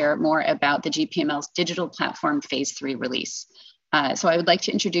to share more about the GPML's digital platform phase 3 release. So I would like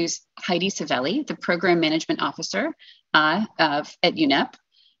to introduce Heidi Savelli, the Program Management Officer at UNEP,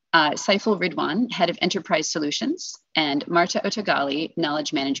 Saiful Ridwan, Head of Enterprise Solutions, and Marta Otagali,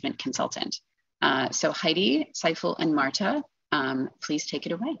 Knowledge Management Consultant. So Heidi, Saiful, and Marta, please take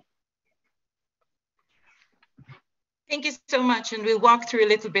it away. Thank you so much, and we'll walk through a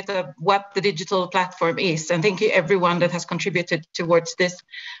little bit of what the digital platform is, and thank you everyone that has contributed towards this.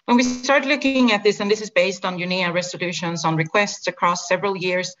 When we start looking at this, and this is based on UNEA resolutions on requests across several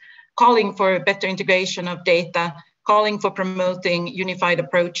years, calling for better integration of data, calling for promoting unified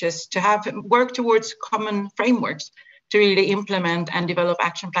approaches, to have work towards common frameworks to really implement and develop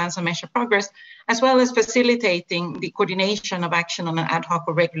action plans and measure progress, as well as facilitating the coordination of action on an ad hoc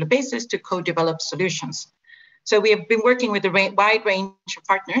or regular basis to co-develop solutions. So we have been working with a wide range of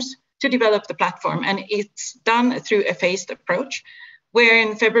partners to develop the platform, and it's done through a phased approach, where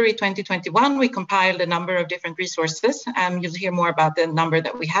in February 2021, we compiled a number of different resources. You'll hear more about the number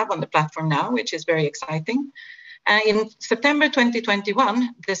that we have on the platform now, which is very exciting. In September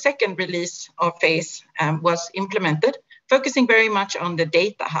 2021, the second release of phase was implemented focusing very much on the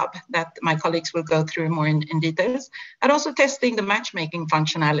data hub that my colleagues will go through more in details, and also testing the matchmaking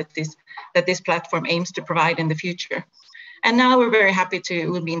functionalities that this platform aims to provide in the future. And now we're very happy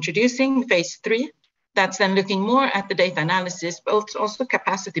we'll be introducing phase 3. That's then looking more at the data analysis, but also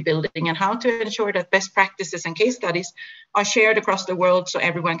capacity building and how to ensure that best practices and case studies are shared across the world so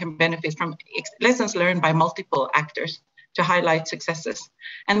everyone can benefit from lessons learned by multiple actors to highlight successes.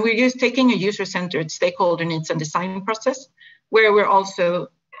 And we're taking a user-centered stakeholder needs and design process, where we're also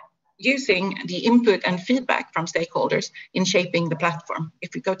using the input and feedback from stakeholders in shaping the platform.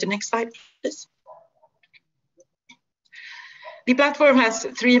 If we go to next slide, please. The platform has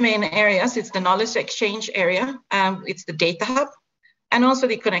 3 main areas. It's the knowledge exchange area, it's the data hub, and also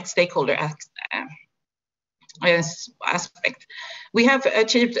the connect stakeholder aspect. We have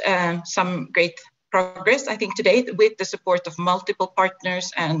achieved some great progress, I think, to date with the support of multiple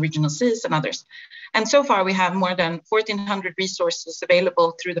partners and regional Cs and others. And so far, we have more than 1,400 resources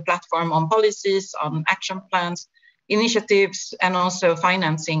available through the platform on policies, on action plans, initiatives, and also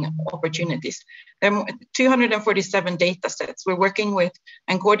financing opportunities. There are 247 data sets. We're working with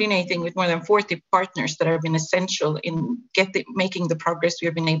and coordinating with more than 40 partners that have been essential in making the progress we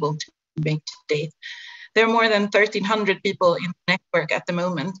have been able to make to date. There are more than 1,300 people in the network at the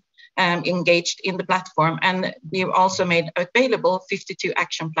moment engaged in the platform, and we've also made available 52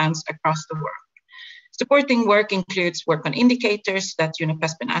 action plans across the world. Supporting work includes work on indicators that UNEP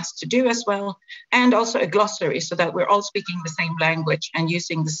has been asked to do as well, and also a glossary so that we're all speaking the same language and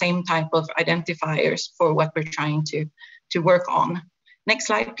using the same type of identifiers for what we're trying to work on. Next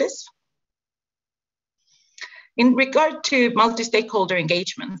slide, please. In regard to multi-stakeholder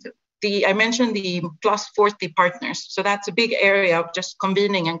engagement, I mentioned the plus 40 partners. So that's a big area of just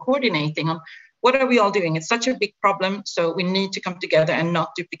convening and coordinating on what are we all doing? It's such a big problem, so we need to come together and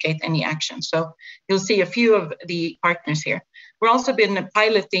not duplicate any action. So you'll see a few of the partners here. We've also been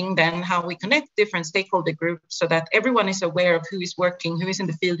piloting then how we connect different stakeholder groups so that everyone is aware of who is working, who is in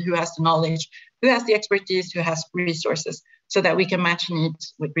the field, who has the knowledge, who has the expertise, who has resources, so that we can match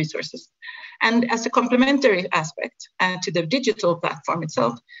needs with resources. And as a complementary aspect to the digital platform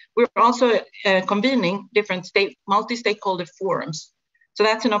itself, we're also convening different multi-stakeholder forums. So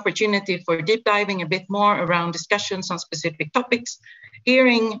that's an opportunity for deep diving a bit more around discussions on specific topics,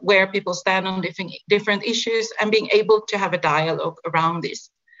 hearing where people stand on different issues, and being able to have a dialogue around this.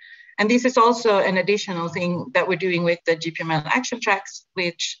 And this is also an additional thing that we're doing with the GPML Action Tracks,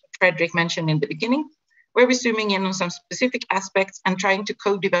 which Frederick mentioned in the beginning, where we're zooming in on some specific aspects and trying to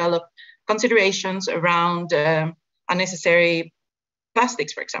co-develop considerations around unnecessary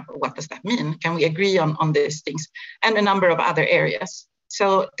plastics, for example. What does that mean? Can we agree on these things? And a number of other areas.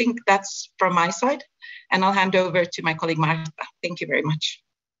 So I think that's from my side, and I'll hand over to my colleague Marta. Thank you very much.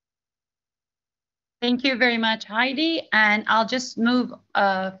 Thank you very much, Heidi. And I'll just move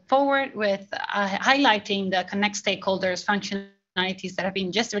forward with highlighting the Connect Stakeholders functionalities that have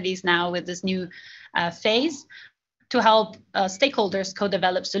been just released now with this new phase to help stakeholders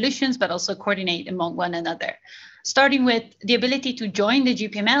co-develop solutions, but also coordinate among one another. Starting with the ability to join the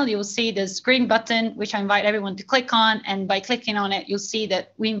GPML, you'll see this green button, which I invite everyone to click on. And by clicking on it, you'll see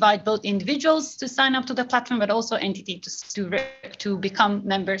that we invite both individuals to sign up to the platform, but also entities to become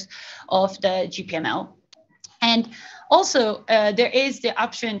members of the GPML. And also, there is the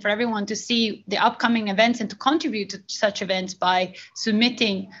option for everyone to see the upcoming events and to contribute to such events by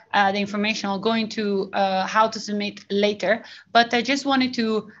submitting the information. I'll go into how to submit later, but I just wanted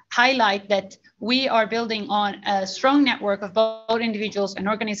to highlight that we are building on a strong network of both individuals and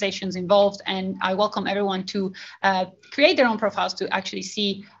organizations involved, and I welcome everyone to create their own profiles to actually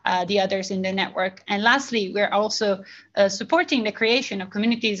see the others in the network. And lastly, we're also supporting the creation of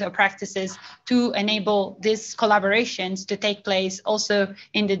communities or practices to enable these collaborations to take place also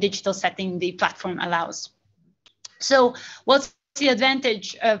in the digital setting the platform allows. So what's the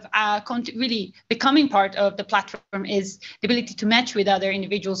advantage of really becoming part of the platform is the ability to match with other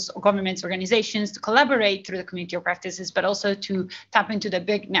individuals, governments, organizations, to collaborate through the community of practices, but also to tap into the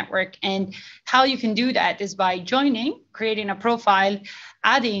big network. And how you can do that is by joining, creating a profile,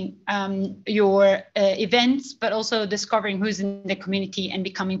 adding your events, but also discovering who's in the community and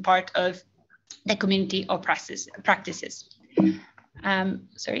becoming part of the community of practices.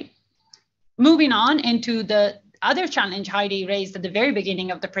 Moving on into the other challenge Heidi raised at the very beginning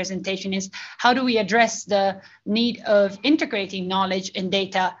of the presentation is how do we address the need of integrating knowledge and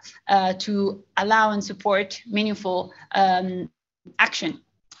data to allow and support meaningful action.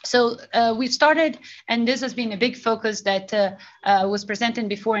 So we've started, and this has been a big focus that was presented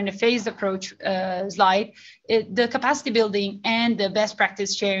before in the phased approach slide, the capacity building and the best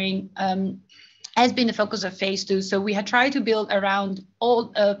practice sharing has been the focus of phase 2. So we had tried to build around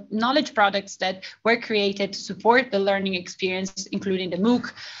all knowledge products that were created to support the learning experience, including the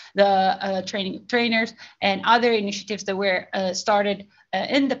MOOC, the training trainers, and other initiatives that were started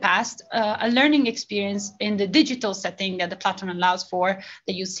in the past, a learning experience in the digital setting that the platform allows for,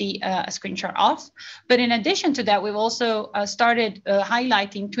 that you see a screenshot of. But in addition to that, we've also started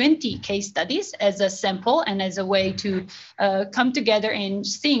highlighting 20 case studies as a sample and as a way to come together and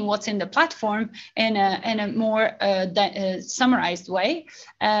seeing what's in the platform in a more summarized way.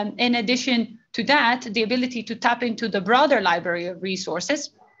 In addition to that, the ability to tap into the broader library of resources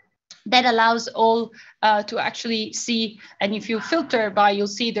that allows all to actually see, and if you filter by, you'll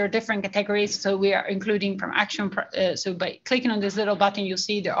see there are different categories. So we are including from action. So by clicking on this little button, you'll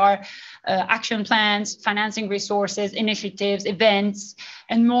see there are action plans, financing resources, initiatives, events,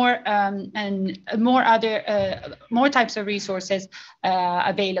 and more types of resources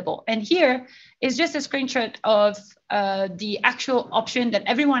available. And here is just a screenshot of the actual option that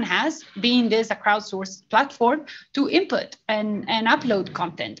everyone has, being this a crowdsourced platform, to input and upload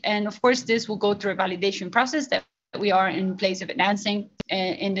content. And of course, this will go through a validation process that we are in place of enhancing,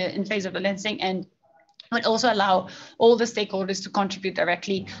 in phase of enhancing, and would also allow all the stakeholders to contribute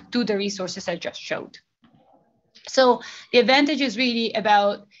directly to the resources I just showed. So the advantage is really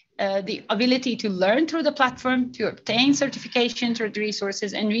about the ability to learn through the platform, to obtain certification through the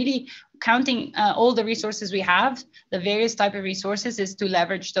resources, and really counting all the resources we have, the various type of resources, is to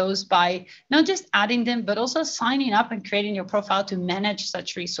leverage those by not just adding them, but also signing up and creating your profile to manage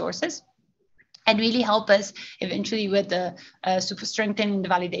such resources, and really help us eventually with the strengthening the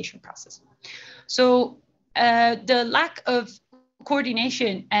validation process. So the lack of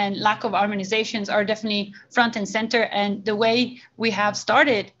coordination and lack of harmonizations are definitely front and center. And the way we have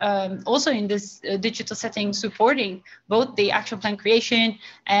started also in this digital setting, supporting both the action plan creation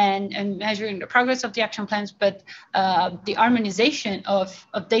and measuring the progress of the action plans, but the harmonization of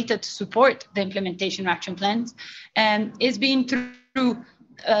data to support the implementation of action plans is being through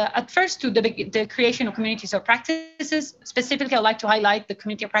at first to the creation of communities of practices. Specifically, I'd like to highlight the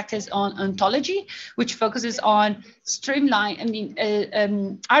community of practice on ontology, which focuses on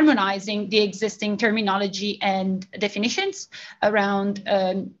harmonizing the existing terminology and definitions around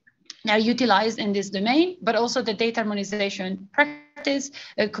now utilized in this domain, but also the data harmonization practice,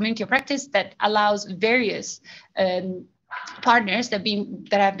 community of practice that allows various partners that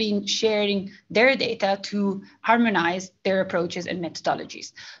have been sharing their data to harmonize their approaches and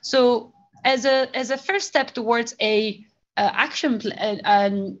methodologies. So as a first step towards a action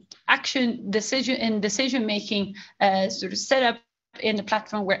decision making sort of setup in the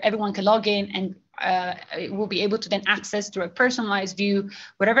platform where everyone can log in and will be able to then access through a personalized view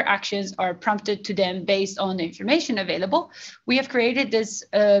whatever actions are prompted to them based on the information available. We have created this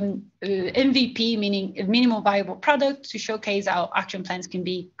MVP, meaning a minimal viable product, to showcase how action plans can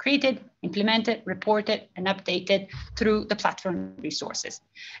be created, implemented, reported, and updated through the platform resources.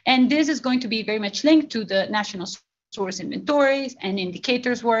 And this is going to be very much linked to the national source inventories and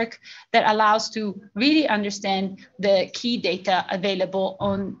indicators work that allows to really understand the key data available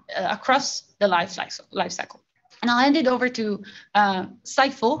on across the life cycle. And I'll hand it over to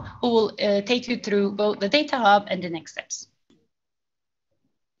Saiful, who will take you through both the data hub and the next steps.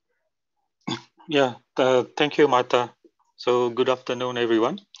 Yeah, thank you, Marta. So good afternoon,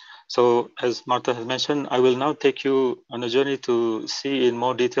 everyone. So as Marta has mentioned, I will now take you on a journey to see in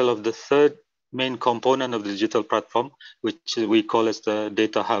more detail of the third main component of the digital platform, which we call as the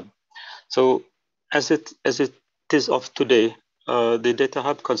data hub. So as it is of today, the data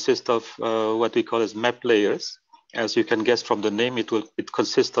hub consists of what we call as map layers. As you can guess from the name, it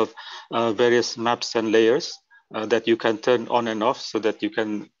consists of various maps and layers that you can turn on and off so that you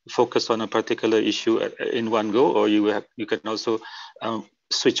can focus on a particular issue in one go, or you can also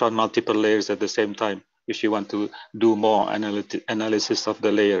switch on multiple layers at the same time if you want to do more analysis of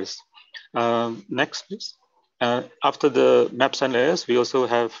the layers. Next, please. After the maps and layers, we also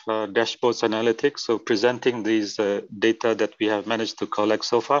have dashboards analytics, so presenting these data that we have managed to collect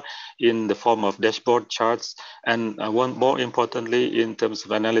so far in the form of dashboard charts, and more importantly, in terms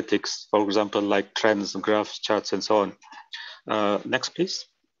of analytics, for example, like trends, graphs, charts, and so on. Next, please.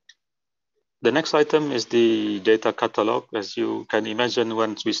 The next item is the data catalog. As you can imagine,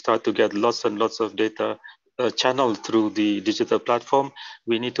 once we start to get lots and lots of data channeled through the digital platform,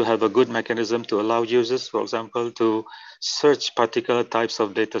 we need to have a good mechanism to allow users, for example, to search particular types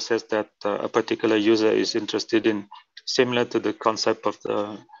of data sets that a particular user is interested in, similar to the concept of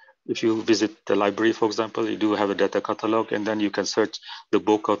if you visit the library, for example, you do have a data catalog, and then you can search the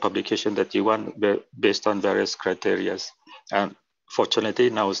book or publication that you want based on various criteria. And Fortunately,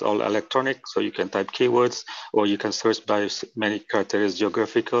 now it's all electronic, so you can type keywords, or you can search by many criteria,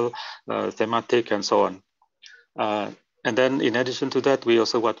 geographical, thematic, and so on. And then in addition to that, we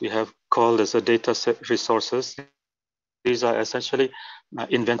also what we have called as a data set resources. These are essentially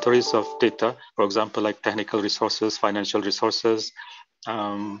inventories of data, for example, like technical resources, financial resources,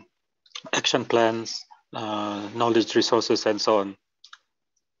 action plans, knowledge resources, and so on.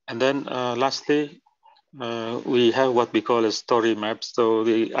 And then lastly, we have what we call a story map. So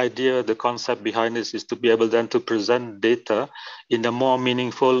the idea, the concept behind this is to be able then to present data in a more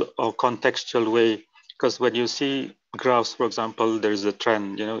meaningful or contextual way. Because when you see graphs, for example, there is a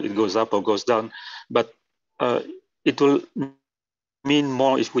trend, it goes up or goes down, but it will mean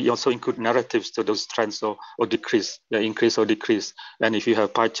more if we also include narratives to those trends or decrease, increase or decrease. And if you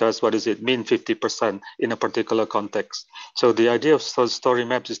have pie charts, what does it mean 50% in a particular context? So the idea of story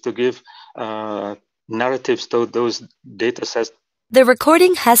maps is to give narratives to those data sets. The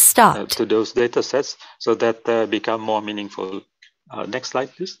recording has stopped. To those data sets so that become more meaningful. Next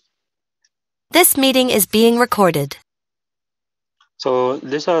slide, please. This meeting is being recorded. So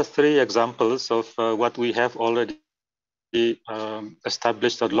these are 3 examples of what we have already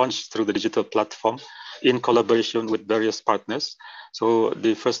established or launched through the digital platform in collaboration with various partners. So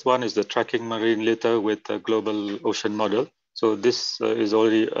the first one is the tracking marine litter with a global ocean model. So this is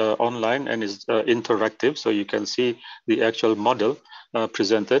already online and is interactive, so you can see the actual model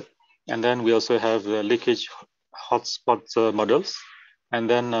presented. And then we also have the leakage hotspot models. And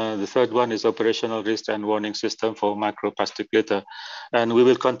then the third one is operational risk and warning system for microplastic litter. And we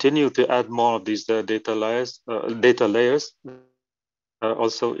will continue to add more of these data layers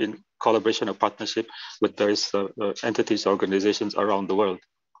also in collaboration or partnership with various entities, organizations around the world.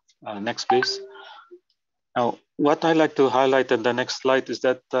 Next, please. Now, what I like to highlight in the next slide is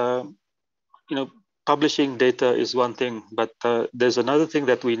that publishing data is one thing, but there's another thing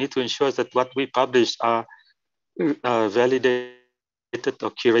that we need to ensure is that what we publish are validated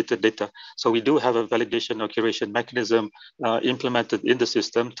or curated data. So we do have a validation or curation mechanism implemented in the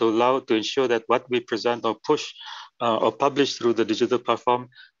system to ensure that what we present or push or publish through the digital platform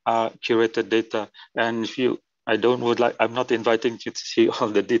are curated data. And I'm not inviting you to see all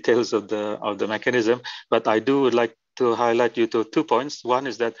the details of the mechanism, but I would like to highlight you to 2 points. One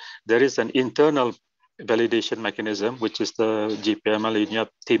is that there is an internal validation mechanism, which is the GPML in your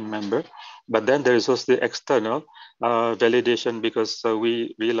team member. But then there is also the external validation, because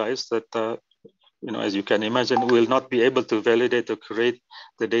we realize that, as you can imagine, we will not be able to validate or create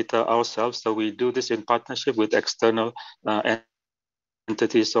the data ourselves. So we do this in partnership with external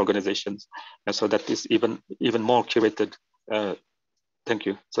entities, organizations. And so that is even more curated. Thank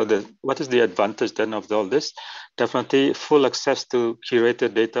you. So what is the advantage then of all this? Definitely full access to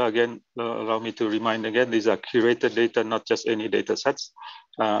curated data. Again, allow me to remind again, these are curated data, not just any data sets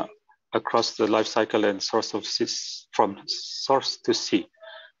across the life cycle and from source to sea.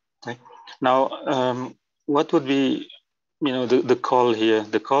 Okay. Now, what would be, the call here?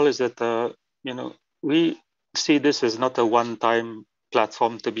 The call is that, we see this as not a one-time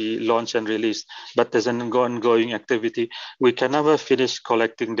platform to be launched and released, but as an ongoing activity. We can never finish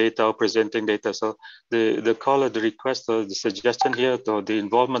collecting data or presenting data. So the call or the request or the suggestion here or the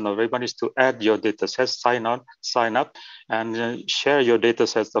involvement of everyone is to add your data sets, sign up, and share your data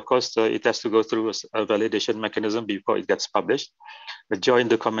sets. Of course, it has to go through a validation mechanism before it gets published. Join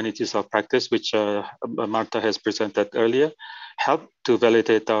the communities of practice, which Martha has presented earlier, help to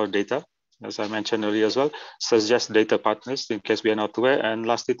validate our data, as I mentioned earlier as well, suggest data partners in case we are not aware, and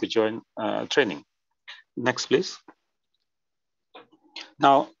lastly, to join training. Next, please.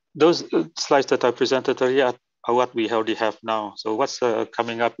 Now, those slides that I presented earlier are what we already have now. So what's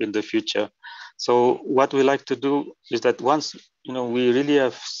coming up in the future? So what we like to do is that once we really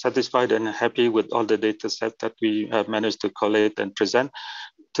have satisfied and happy with all the data set that we have managed to collate and present,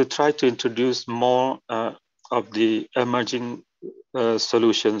 to try to introduce more of the emerging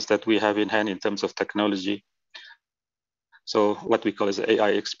solutions that we have in hand in terms of technology. So what we call is AI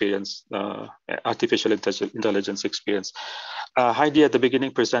experience, artificial intelligence experience. Heidi at the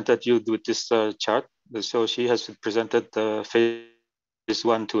beginning presented you with this chart. So she has presented phase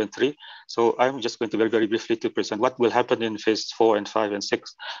 1, 2, and 3. So I'm just going to very, very briefly to present what will happen in phase 4 and 5 and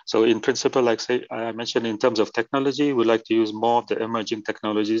 6. So in principle, like I mentioned, in terms of technology, we like to use more of the emerging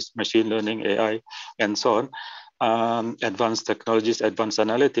technologies, machine learning, AI, and so on. Advanced technologies, advanced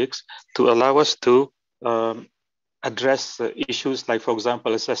analytics, to allow us to address issues like, for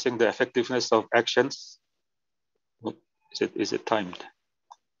example, assessing the effectiveness of actions. Is it timed?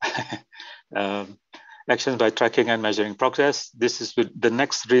 actions by tracking and measuring progress. This is the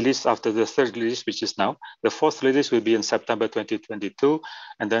next release after the third release, which is now. The fourth release will be in September 2022,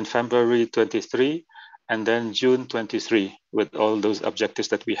 and then February 23, and then June 23, with all those objectives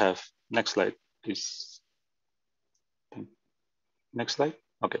that we have. Next slide, please. Next slide.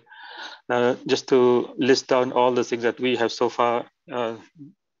 Okay. Just to list down all the things that we have so far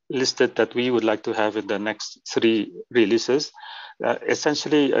listed that we would like to have in the next 3 releases.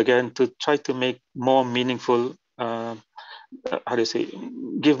 Essentially, again, to try to make more meaningful,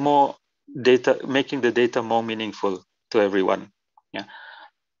 give more data, making the data more meaningful to everyone. Yeah.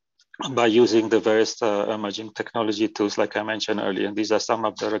 By using the various emerging technology tools, like I mentioned earlier. And these are some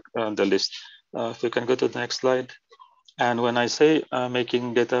of the list. If you can go to the next slide. And when I say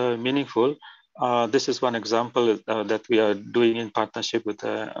making data meaningful, this is one example that we are doing in partnership with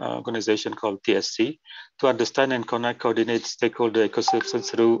an organization called TSC to understand and connect, coordinate stakeholder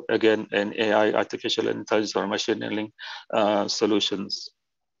ecosystems through, again, an AI, artificial intelligence or machine learning solutions.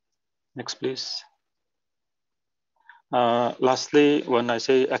 Next, please. Lastly, when I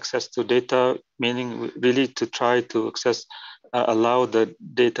say access to data, meaning really to try to access, allow the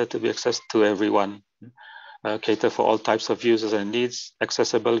data to be accessed to everyone. Cater for all types of users and needs,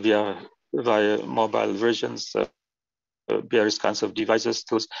 accessible via mobile versions, various kinds of devices,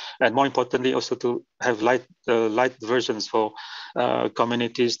 tools, and more importantly, also to have light versions for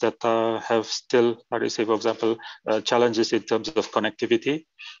communities that have still, how do you say, for example, challenges in terms of connectivity.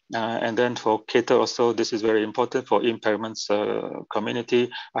 And then for cater also, this is very important for impairments community,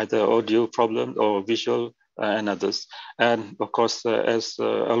 either audio problem or visual, and others. And of course, as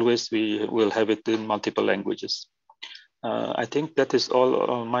always, we will have it in multiple languages. I think that is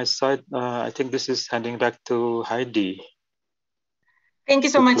all on my side. I think this is handing back to Heidi. Thank you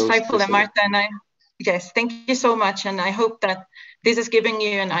so much, Saiful and Marta. And yes, thank you so much. And I hope that this is giving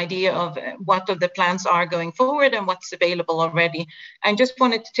you an idea of what of the plans are going forward and what's available already. I just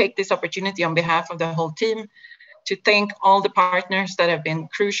wanted to take this opportunity on behalf of the whole team to thank all the partners that have been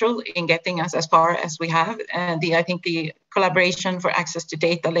crucial in getting us as far as we have. And I think the collaboration for access to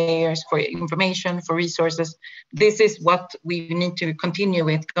data layers, for information, for resources, this is what we need to continue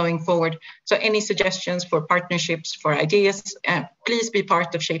with going forward. So any suggestions for partnerships, for ideas, please be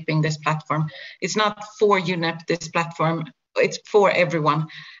part of shaping this platform. It's not for UNEP, this platform, it's for everyone.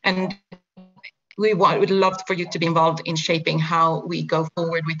 And we would love for you to be involved in shaping how we go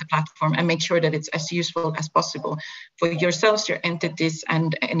forward with the platform and make sure that it's as useful as possible for yourselves, your entities,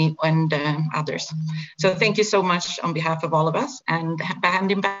 and others. So thank you so much on behalf of all of us, and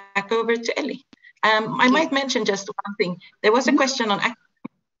handing back over to Ellie. I might mention just one thing. There was a question on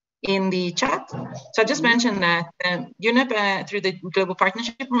in the chat. So I just mentioned that UNEP, through the Global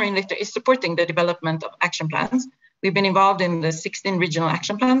Partnership Marine Litter, is supporting the development of action plans. We've been involved in the 16 regional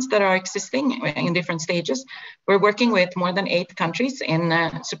action plans that are existing in different stages. We're working with more than 8 countries in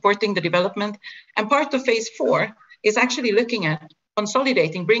supporting the development. And part of phase 4 is actually looking at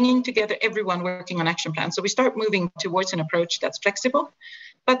consolidating, bringing together everyone working on action plans. So we start moving towards an approach that's flexible,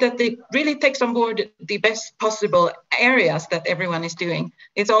 but that it really takes on board the best possible areas that everyone is doing.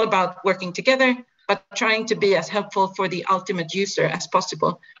 It's all about working together, but trying to be as helpful for the ultimate user as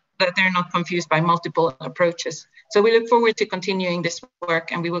possible, that they're not confused by multiple approaches. So we look forward to continuing this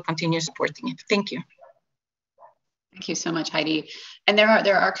work, and we will continue supporting it. Thank you. Thank you so much, Heidi. And there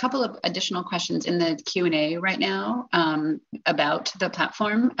are a couple of additional questions in the Q&A right now about the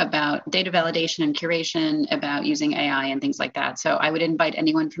platform, about data validation and curation, about using AI and things like that. So I would invite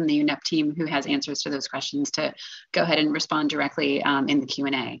anyone from the UNEP team who has answers to those questions to go ahead and respond directly in the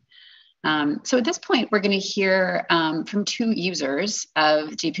Q&A. So at this point, we're going to hear from 2 users of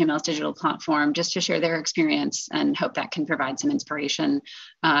GPML's digital platform just to share their experience, and hope that can provide some inspiration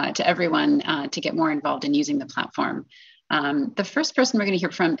to everyone to get more involved in using the platform. The first person we're going to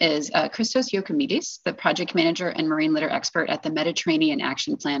hear from is Christos Iokomidis, the project manager and marine litter expert at the Mediterranean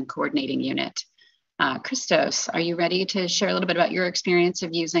Action Plan Coordinating Unit. Christos, are you ready to share a little bit about your experience of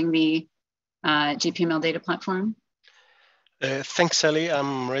using the GPML data platform? Thanks, Ellie.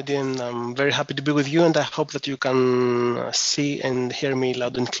 I'm ready, and I'm very happy to be with you, and I hope that you can see and hear me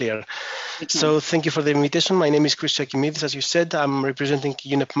loud and clear. So thank you for the invitation. My name is Christos Iokomidis. As you said, I'm representing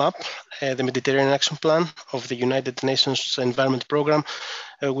UNEP MAP, the Mediterranean Action Plan of the United Nations Environment Programme,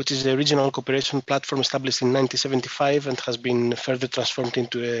 which is a regional cooperation platform established in 1975 and has been further transformed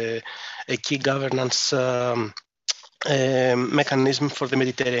into a key governance mechanism for the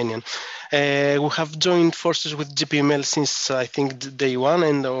Mediterranean. We have joined forces with GPML since I think day 1,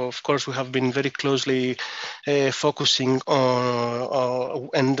 and of course we have been very closely focusing on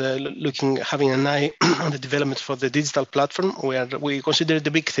having an eye on the development for the digital platform, where we consider it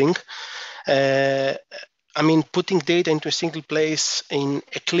a big thing. I mean, putting data into a single place in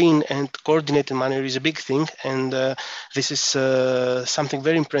a clean and coordinated manner is a big thing, and this is something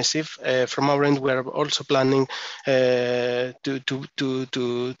very impressive. From our end, we are also planning to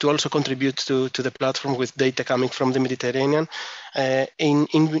also contribute to the platform with data coming from the Mediterranean.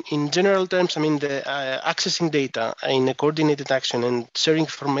 In general terms, I mean, the accessing data in a coordinated action and sharing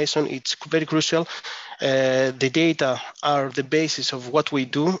information, it's very crucial. The data are the basis of what we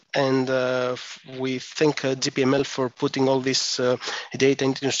do, and we thank GPML for putting all this data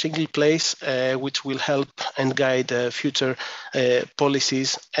into a single place, which will help and guide future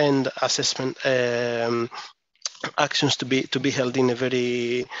policies and assessment actions to be held in a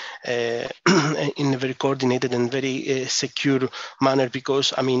very coordinated and very secure manner,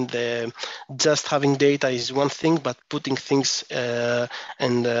 because I mean just having data is one thing, but putting things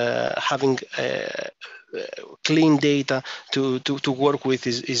and having clean data to work with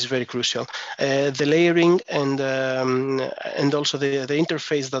is very crucial. The layering and also the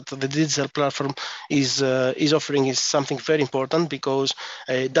interface that the digital platform is offering is something very important, because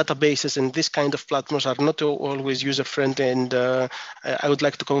databases and this kind of platforms are not always user-friendly, and I would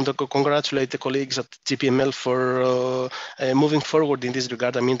like to congratulate the colleagues at GPML for moving forward in this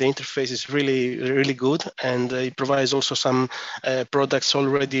regard. I mean, the interface is really good, and it provides also some products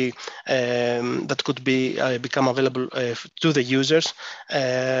already that could become available to the users.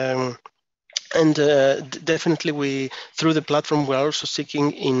 And definitely, through the platform, we're also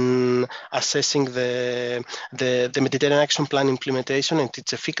seeking in assessing the Mediterranean Action Plan implementation and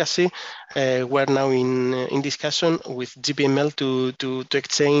its efficacy. We're now in discussion with GPML to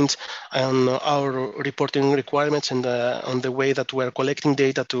exchange on our reporting requirements and on the way that we're collecting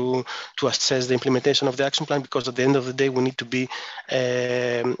data to assess the implementation of the action plan, because at the end of the day, we need to be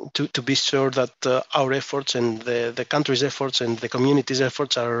sure that our efforts and the country's efforts and the community's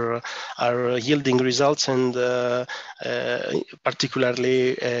efforts are yielding results, and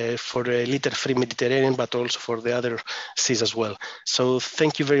particularly for a litter-free Mediterranean, but also for the other seas as well. So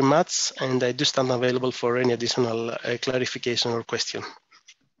thank you very much, and I do stand available for any additional clarification or question.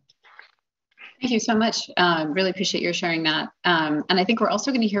 Thank you so much. Really appreciate your sharing that. And I think we're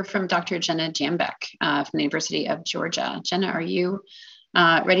also going to hear from Dr. Jenna Jambek from the University of Georgia. Jenna, are you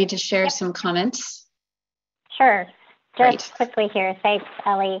ready to share some comments? Sure. Just quickly here. Thanks,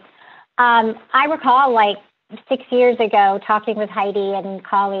 Ellie. I recall like 6 years ago talking with Heidi and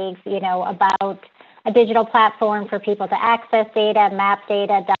colleagues, about a digital platform for people to access data, map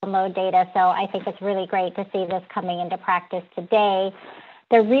data, download data. So I think it's really great to see this coming into practice today.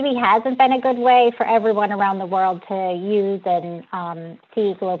 There really hasn't been a good way for everyone around the world to use and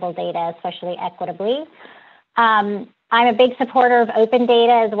see global data, especially equitably. I'm a big supporter of open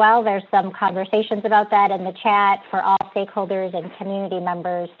data as well. There's some conversations about that in the chat for all stakeholders and community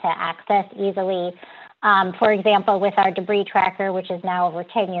members to access easily. For example, with our debris tracker, which is now over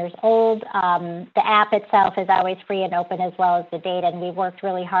 10 years old, the app itself is always free and open, as well as the data. And we worked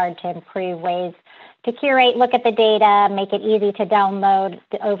really hard to improve ways to curate, look at the data, make it easy to download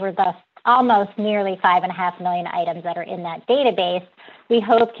over the almost nearly 5.5 million items that are in that database. We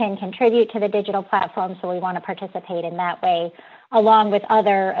hope can contribute to the digital platform, so we want to participate in that way, along with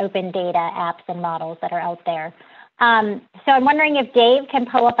other open data apps and models that are out there. So I'm wondering if Dave can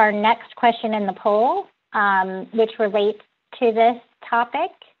pull up our next question in the poll, which relates to this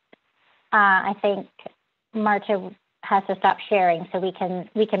topic. I think Marta has to stop sharing, so we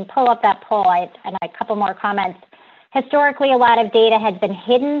can pull up that poll. And a couple more comments. Historically, a lot of data has been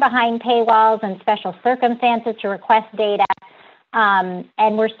hidden behind paywalls and special circumstances to request data,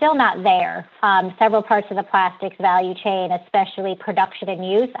 and we're still not there. Several parts of the plastics value chain, especially production and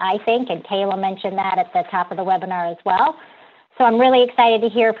use, I think, and Kayla mentioned that at the top of the webinar as well. So I'm really excited to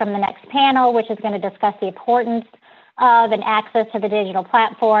hear from the next panel, which is going to discuss the importance of and access to the digital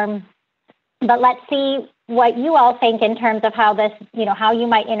platform. But let's see what you all think in terms of how this, how you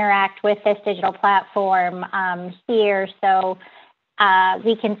might interact with this digital platform here. So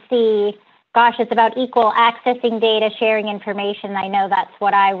we can see, gosh, it's about equal accessing data, sharing information. I know that's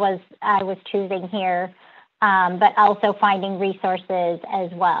what I was choosing here, but also finding resources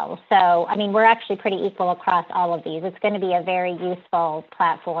as well. So, I mean, we're actually pretty equal across all of these. It's going to be a very useful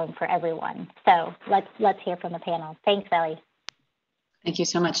platform for everyone. So let's hear from the panel. Thanks, Ellie. Thank you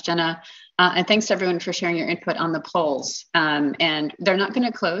so much, Jenna. And thanks to everyone for sharing your input on the polls. And they're not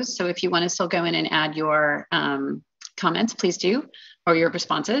going to close. So if you want to still go in and add your comments, please do, or your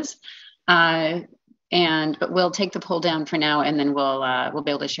responses. But we'll take the poll down for now, and then we'll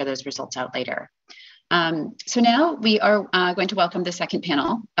be able to share those results out later. So now we are going to welcome the second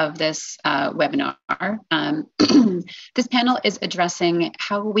panel of this webinar. This panel is addressing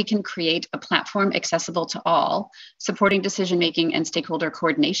how we can create a platform accessible to all, supporting decision-making and stakeholder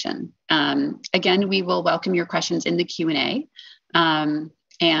coordination. Again, we will welcome your questions in the Q&A.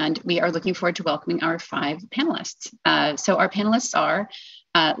 And we are looking forward to welcoming our 5 panelists. So our panelists are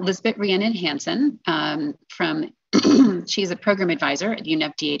Lisbeth Rhiannon Hansen she's a program advisor at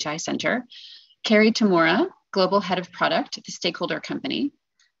UNEP DHI Center. Carrie Tamura, Global Head of Product at the Stakeholder Company.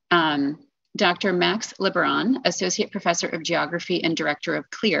 Dr. Max Liboiron, Associate Professor of Geography and Director of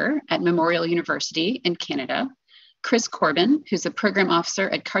CLEAR at Memorial University in Canada. Chris Corbin, who's a Program Officer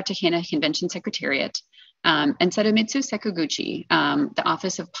at Cartagena Convention Secretariat. And Sadamitsu Sekuguchi, the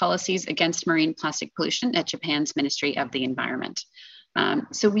Office of Policies Against Marine Plastic Pollution at Japan's Ministry of the Environment.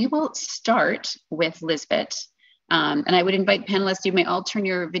 So we will start with Lisbeth. And I would invite panelists, you may all turn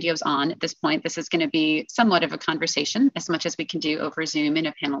your videos on at this point. This is going to be somewhat of a conversation, as much as we can do over Zoom in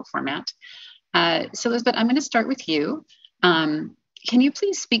a panel format. So Lisbeth, I'm going to start with you. Can you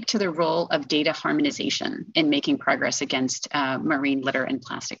please speak to the role of data harmonization in making progress against marine litter and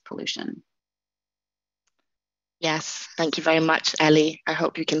plastic pollution? Yes, thank you very much, Ellie. I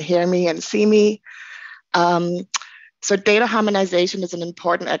hope you can hear me and see me. So data harmonization is an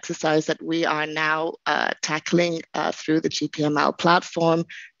important exercise that we are now tackling through the GPML platform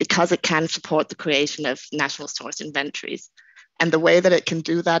because it can support the creation of national source inventories. And the way that it can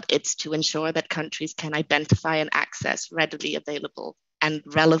do that, it's to ensure that countries can identify and access readily available and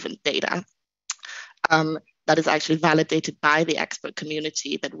relevant data that is actually validated by the expert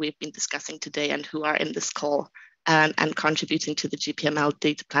community that we've been discussing today and who are in this call and contributing to the GPML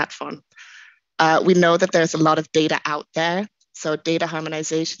data platform. We know that there's a lot of data out there, so data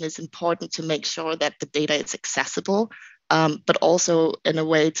harmonization is important to make sure that the data is accessible, but also in a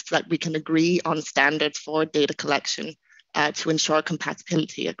way that we can agree on standards for data collection to ensure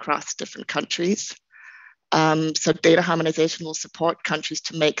compatibility across different countries. So data harmonization will support countries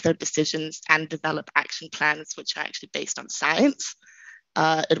to make their decisions and develop action plans which are actually based on science.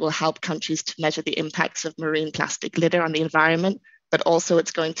 It will help countries to measure the impacts of marine plastic litter on the environment, but also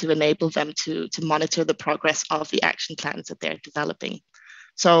it's going to enable them to monitor the progress of the action plans that they're developing.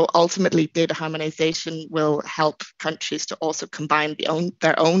 So ultimately, data harmonization will help countries to also combine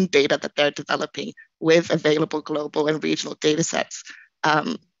their own data that they're developing with available global and regional data sets,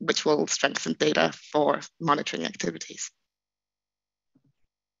 which will strengthen data for monitoring activities.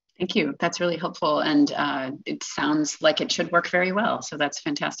 Thank you. That's really helpful. And it sounds like it should work very well. So that's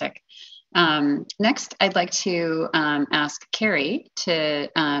fantastic. Next, I'd like to ask Carrie to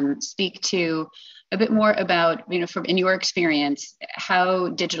speak to a bit more about, from in your experience, how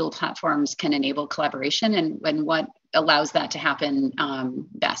digital platforms can enable collaboration and what allows that to happen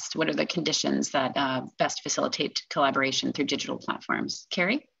best. What are the conditions that best facilitate collaboration through digital platforms?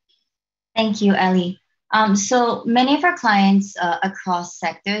 Carrie? Thank you, Ellie. So many of our clients across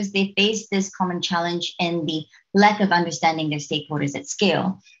sectors, they face this common challenge in the lack of understanding their stakeholders at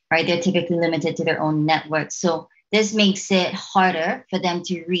scale, right? They're typically limited to their own networks. So this makes it harder for them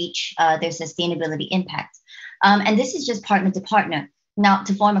to reach their sustainability impact. And this is just partner to partner. Now,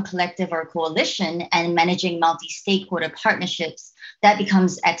 to form a collective or a coalition and managing multi-stakeholder partnerships, that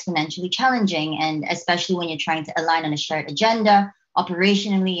becomes exponentially challenging. And especially when you're trying to align on a shared agenda,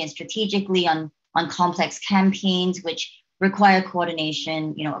 operationally and strategically on complex campaigns, which require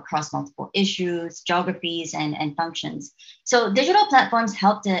coordination, across multiple issues, geographies, and functions. So digital platforms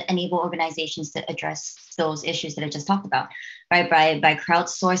help to enable organizations to address those issues that I just talked about, right? By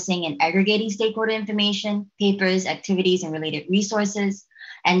crowdsourcing and aggregating stakeholder information, papers, activities, and related resources,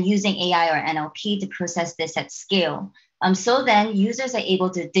 and using AI or NLP to process this at scale. So then users are able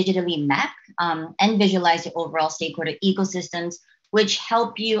to digitally map and visualize your overall stakeholder ecosystems, which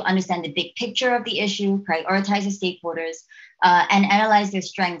help you understand the big picture of the issue, prioritize the stakeholders, and analyze their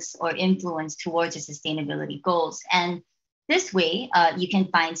strengths or influence towards your sustainability goals. And this way, you can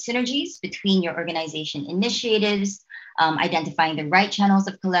find synergies between your organization initiatives, identifying the right channels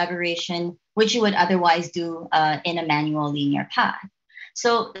of collaboration, which you would otherwise do in a manual linear path.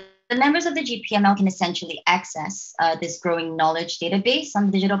 So the members of the GPML can essentially access this growing knowledge database on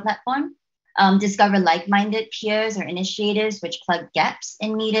the digital platform, discover like-minded peers or initiatives which plug gaps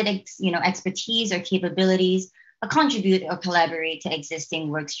in needed expertise or capabilities, contribute or collaborate to existing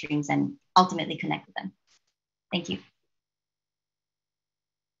work streams, and ultimately connect with them. Thank you.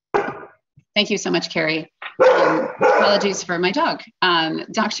 Thank you so much, Carrie. Apologies for my dog.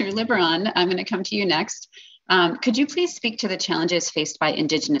 Dr. Liboiron, I'm going to come to you next. Could you please speak to the challenges faced by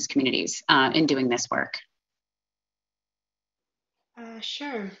Indigenous communities in doing this work?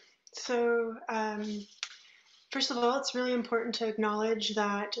 Sure. So first of all, it's really important to acknowledge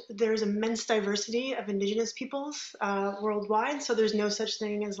that there's immense diversity of Indigenous peoples worldwide. So there's no such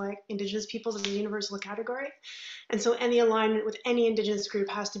thing as like Indigenous peoples as a universal category. And so any alignment with any Indigenous group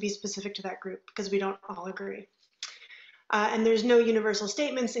has to be specific to that group because we don't all agree. And there's no universal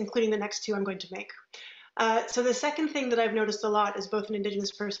statements, including the next two I'm going to make. So the second thing that I've noticed a lot as both an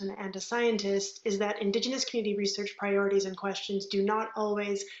Indigenous person and a scientist is that Indigenous community research priorities and questions do not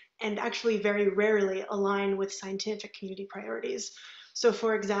always, and actually very rarely, align with scientific community priorities. So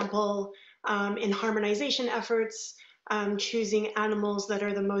for example, in harmonization efforts, choosing animals that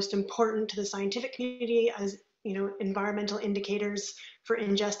are the most important to the scientific community as environmental indicators for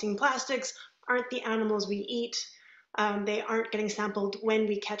ingesting plastics aren't the animals we eat. They aren't getting sampled when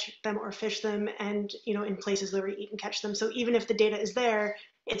we catch them or fish them, and in places where we eat and catch them. So even if the data is there,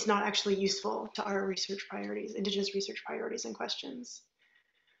 it's not actually useful to our research priorities, Indigenous research priorities and questions.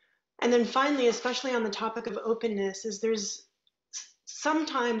 And then finally, especially on the topic of openness, is there's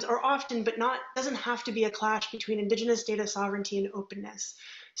sometimes or often, but doesn't have to be a clash between Indigenous data sovereignty and openness.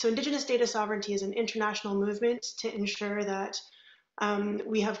 So Indigenous data sovereignty is an international movement to ensure that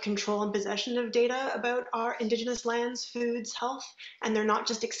we have control and possession of data about our Indigenous lands, foods, health, and they're not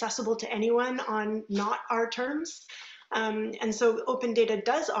just accessible to anyone on not our terms. And so open data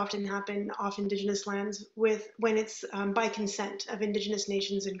does often happen off Indigenous lands when it's by consent of Indigenous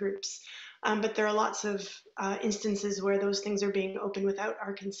nations and groups. But there are lots of instances where those things are being open without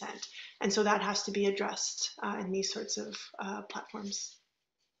our consent. And so that has to be addressed in these sorts of platforms.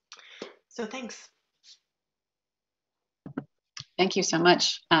 So thanks. Thank you so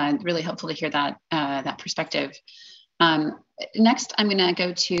much. Really helpful to hear that, that perspective. Next, I'm going to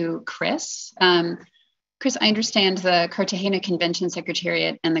go to Chris. Chris, I understand the Cartagena Convention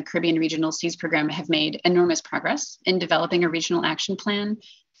Secretariat and the Caribbean Regional Seas Program have made enormous progress in developing a regional action plan.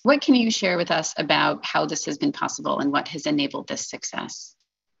 What can you share with us about how this has been possible and what has enabled this success?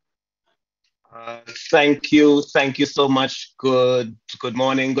 Thank you. Thank you so much. Good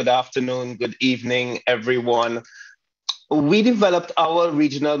morning, good afternoon, good evening, everyone. We developed our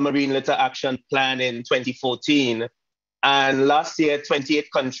Regional Marine Litter Action Plan in 2014, and last year,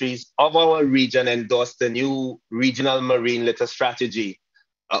 28 countries of our region endorsed the new Regional Marine Litter Strategy.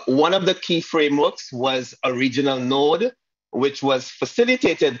 One of the key frameworks was a regional node, which was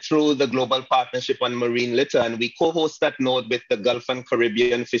facilitated through the Global Partnership on Marine Litter, and we co-host that node with the Gulf and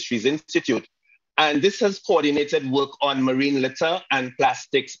Caribbean Fisheries Institute. And this has coordinated work on marine litter and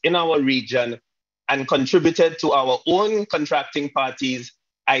plastics in our region and contributed to our own contracting parties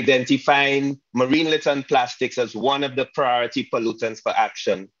identifying marine litter and plastics as one of the priority pollutants for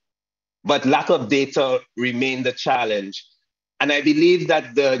action. But lack of data remained a challenge. And I believe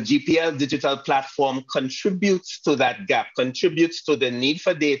that the GPML Digital Platform contributes to that gap, contributes to the need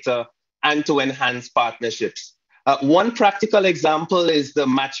for data and to enhance partnerships. One practical example is the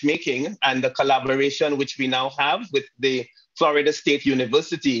matchmaking and the collaboration which we now have with the Florida State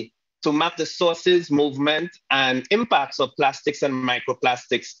University to map the sources, movement, and impacts of plastics and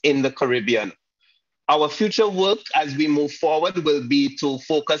microplastics in the Caribbean. Our future work as we move forward will be to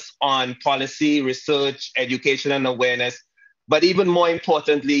focus on policy, research, education, and awareness, but even more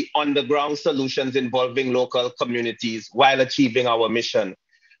importantly, on-the-ground solutions involving local communities while achieving our mission.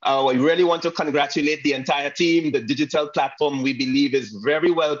 We really want to congratulate the entire team. The digital platform, we believe, is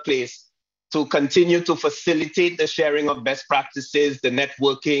very well placed to continue to facilitate the sharing of best practices, the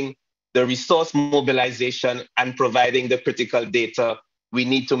networking, the resource mobilization, and providing the critical data we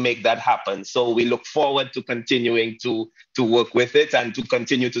need to make that happen. So we look forward to continuing to work with it and to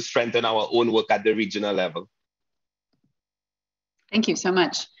continue to strengthen our own work at the regional level. Thank you so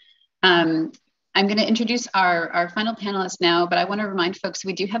much. I'm going to introduce our final panelist now, but I want to remind folks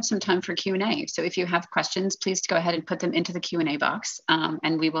we do have some time for Q&A. So if you have questions, please go ahead and put them into the Q&A box,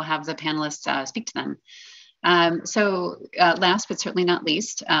 and we will have the panelists speak to them. Last but certainly not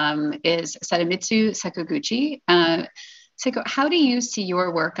least is Sadamitsu Sakaguchi. Seiko, how do you see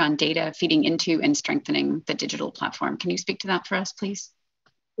your work on data feeding into and strengthening the digital platform? Can you speak to that for us, please?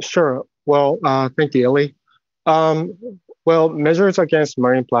 Sure. Well, thank you, Ellie. Well, measures against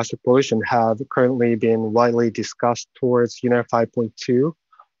marine plastic pollution have currently been widely discussed towards UNEP 5.2,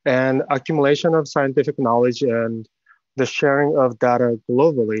 and accumulation of scientific knowledge and the sharing of data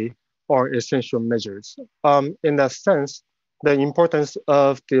globally are essential measures. In that sense, the importance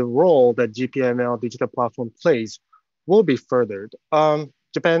of the role that GPML Digital Platform plays will be furthered.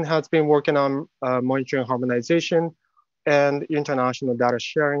 Japan has been working on monitoring harmonization and international data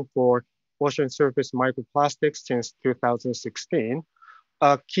sharing for ocean surface microplastics since 2016.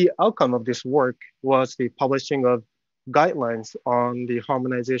 A key outcome of this work was the publishing of guidelines on the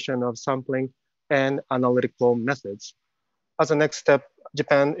harmonization of sampling and analytical methods. As a next step,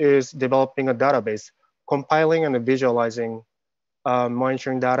 Japan is developing a database, compiling and visualizing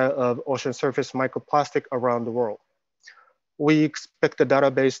monitoring data of ocean surface microplastic around the world. We expect the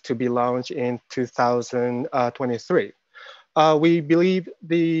database to be launched in 2023. We believe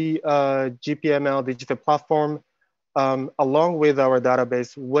the GPML Digital Platform, along with our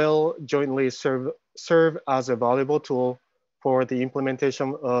database, will jointly serve as a valuable tool for the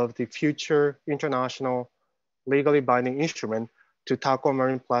implementation of the future international legally binding instrument to tackle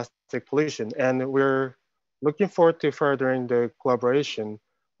marine plastic pollution. And we're looking forward to furthering the collaboration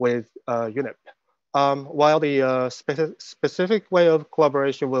with UNEP. While the specific way of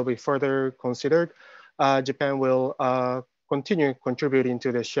collaboration will be further considered, Japan will continue contributing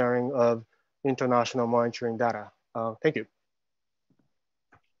to the sharing of international monitoring data. Thank you.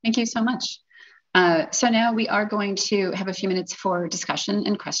 Thank you so much. So now we are going to have a few minutes for discussion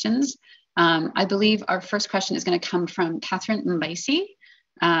and questions. I believe our first question is going to come from Catherine Mbaisi.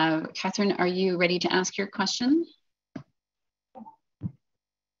 Catherine, are you ready to ask your question?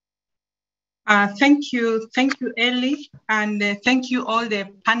 Thank you, Ellie, and thank you all the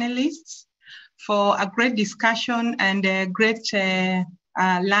panelists for a great discussion and a great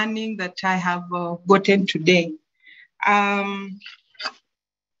learning that I have gotten today. I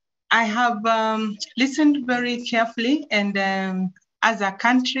have listened very carefully, and as a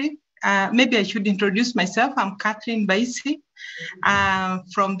country, maybe I should introduce myself. I'm Catherine Baisi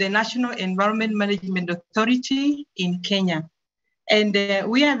from the National Environment Management Authority in Kenya. And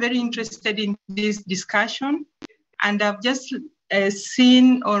we are very interested in this discussion. And I've just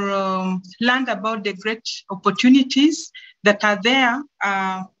seen or learned about the great opportunities that are there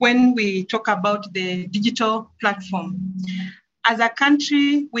when we talk about the digital platform. As a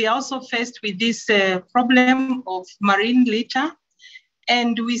country, we are also faced with this problem of marine litter.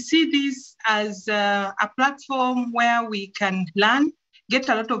 And we see this as a platform where we can learn, get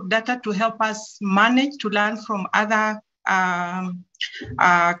a lot of data to help us manage, to learn from other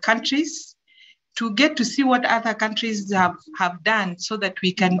countries, to get to see what other countries have done so that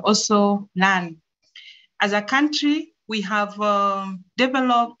we can also learn. As a country, we have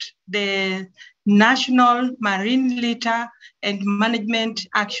developed the National Marine Litter and Management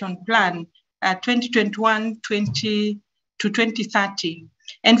Action Plan 2021-20 to 2030.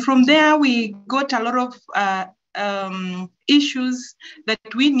 And from there, we got a lot of issues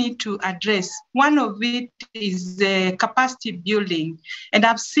that we need to address. One of it is the capacity building. And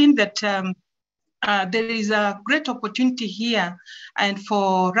I've seen that there is a great opportunity here and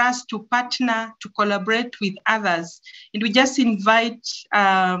for us to partner, to collaborate with others. And we just invite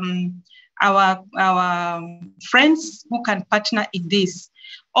our friends who can partner in this.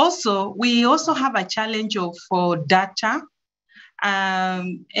 Also, we also have a challenge of data.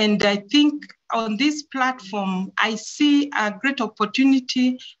 And I think on this platform, I see a great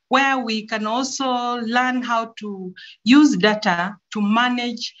opportunity where we can also learn how to use data to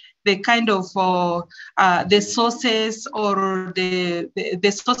manage the kind of the sources or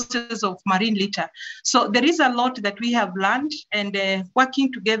the sources of marine litter. So there is a lot that we have learned, and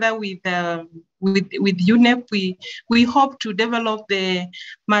working together with UNEP, we hope to develop the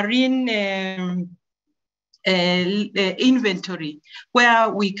marine inventory where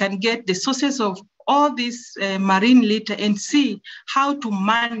we can get the sources of all this marine litter and see how to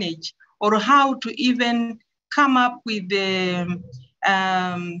manage or how to even come up with the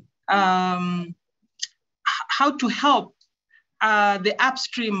how to help the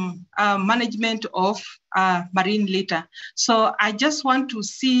upstream management of marine litter. So I just want to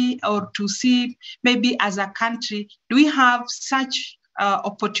see maybe as a country, do we have such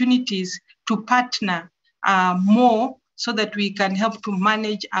opportunities to partner more so that we can help to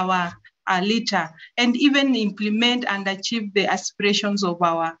manage our litter and even implement and achieve the aspirations of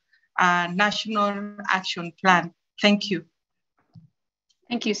our national action plan. Thank you.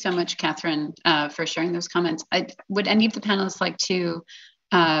 Thank you so much, Catherine, for sharing those comments. Would any of the panelists like to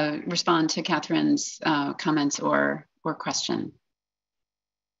respond to Catherine's comments or question?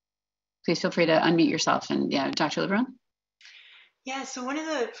 Please feel free to unmute yourself. And yeah, Dr. LeBron. Yeah, so one of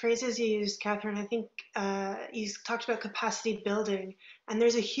the phrases you used, Catherine, I think you talked about capacity building. And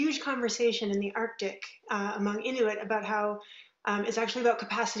there's a huge conversation in the Arctic among Inuit about how it's actually about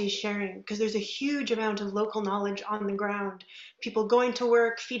capacity sharing, because there's a huge amount of local knowledge on the ground. People going to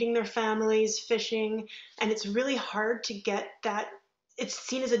work, feeding their families, fishing, and it's really hard to get that it's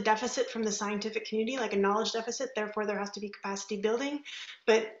seen as a deficit from the scientific community, like a knowledge deficit, therefore there has to be capacity building.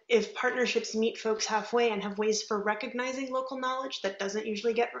 But if partnerships meet folks halfway and have ways for recognizing local knowledge that doesn't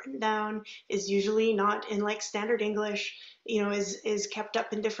usually get written down, is usually not in like standard English, is kept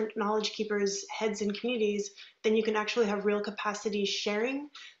up in different knowledge keepers' heads and communities, then you can actually have real capacity sharing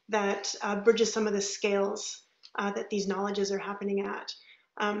that bridges some of the scales that these knowledges are happening at.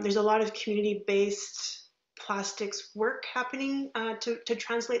 There's a lot of community-based plastics work happening to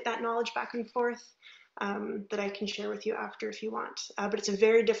translate that knowledge back and forth that I can share with you after if you want. But it's a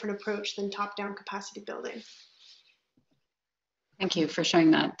very different approach than top-down capacity building. Thank you for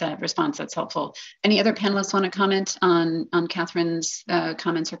sharing that response. That's helpful. Any other panelists want to comment on Catherine's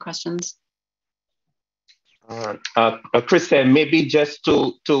comments or questions? Chris, maybe just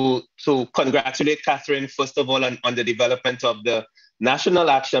to congratulate Catherine, first of all, on the development of the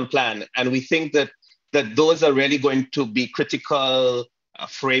National Action Plan. And we think that those are really going to be critical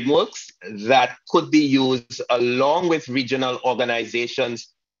frameworks that could be used along with regional organizations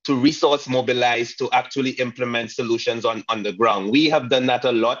to resource mobilize to actually implement solutions on the ground. We have done that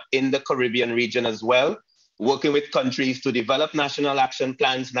a lot in the Caribbean region as well, working with countries to develop national action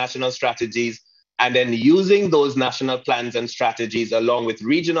plans, national strategies, and then using those national plans and strategies along with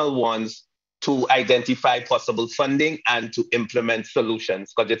regional ones to identify possible funding and to implement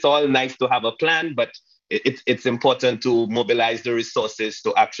solutions. Because it's all nice to have a plan, but it's important to mobilize the resources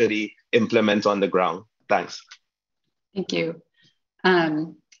to actually implement on the ground. Thanks. Thank you.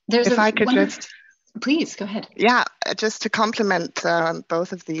 If I could just... Please, go ahead. Yeah, just to complement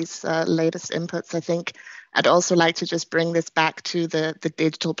both of these latest inputs, I think I'd also like to just bring this back to the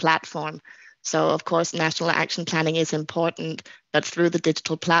digital platform. So, of course, national action planning is important, but through the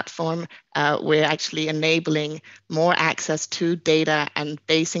digital platform, we're actually enabling more access to data and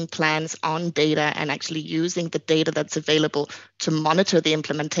basing plans on data and actually using the data that's available to monitor the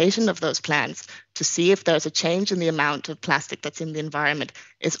implementation of those plans to see if there's a change in the amount of plastic that's in the environment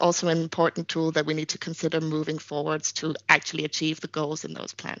is also an important tool that we need to consider moving forwards to actually achieve the goals in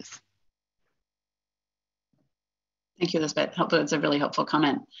those plans. Thank you, Elizabeth. It's a really helpful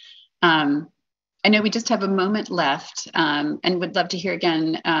comment. I know we just have a moment left and would love to hear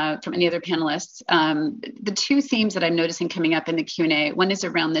again from any other panelists. The two themes that I'm noticing coming up in the Q&A, one is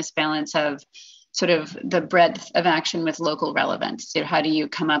around this balance of sort of the breadth of action with local relevance. So how do you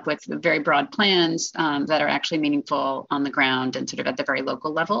come up with very broad plans that are actually meaningful on the ground and sort of at the very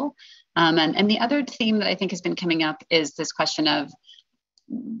local level? And the other theme that I think has been coming up is this question of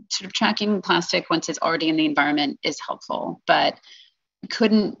sort of tracking plastic once it's already in the environment is helpful, but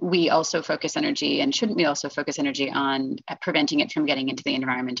couldn't we also focus energy and shouldn't we also focus energy on preventing it from getting into the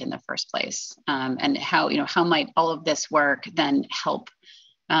environment in the first place? And how might all of this work then help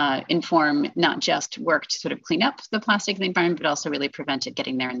inform not just work to sort of clean up the plastic in the environment, but also really prevent it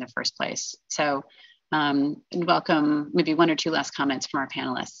getting there in the first place? So and welcome maybe one or two last comments from our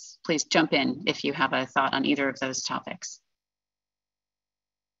panelists. Please jump in if you have a thought on either of those topics.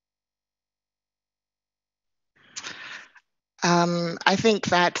 I think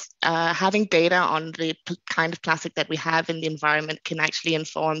that having data on the kind of plastic that we have in the environment can actually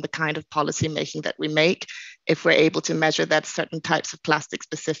inform the kind of policy making that we make. If we're able to measure that certain types of plastic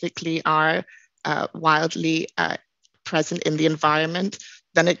specifically are wildly present in the environment,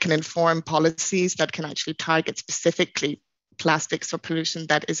 then it can inform policies that can actually target specifically plastics or pollution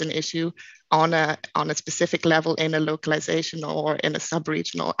that is an issue on a specific level in a localization or in a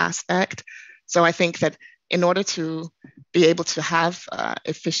sub-regional aspect. So I think that in order to be able to have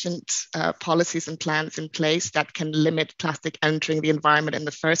efficient policies and plans in place that can limit plastic entering the environment in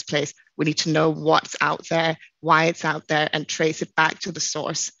the first place, we need to know what's out there, why it's out there, and trace it back to the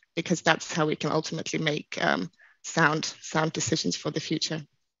source, because that's how we can ultimately make sound decisions for the future.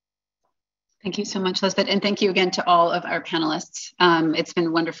 Thank you so much, Elizabeth. And thank you again to all of our panelists. It's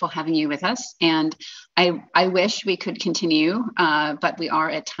been wonderful having you with us. And I wish we could continue, but we are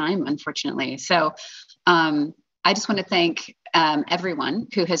at time, unfortunately. So I just want to thank everyone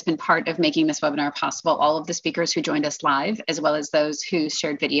who has been part of making this webinar possible, all of the speakers who joined us live, as well as those who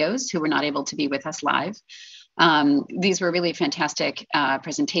shared videos who were not able to be with us live. These were really fantastic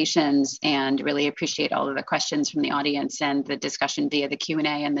presentations, and really appreciate all of the questions from the audience and the discussion via the Q&A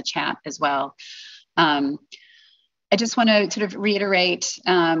and the chat as well. I just want to sort of reiterate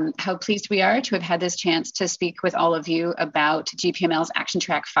how pleased we are to have had this chance to speak with all of you about GPML's Action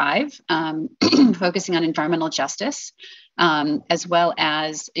Track 5, focusing on environmental justice, as well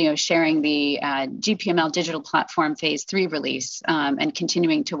as sharing the GPML Digital Platform Phase 3 release and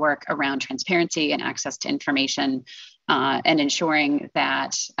continuing to work around transparency and access to information and ensuring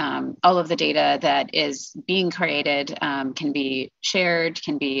that all of the data that is being created can be shared,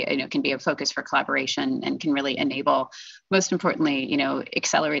 can be a focus for collaboration, and can really enable, most importantly,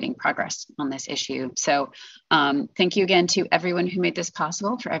 accelerating progress on this issue. So thank you again to everyone who made this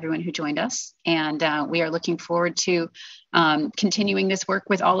possible, for everyone who joined us, and we are looking forward to continuing this work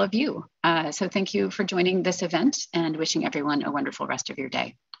with all of you. So thank you for joining this event, and wishing everyone a wonderful rest of your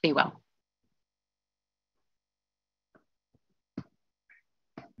day. Be well.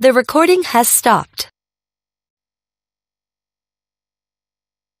 The recording has stopped.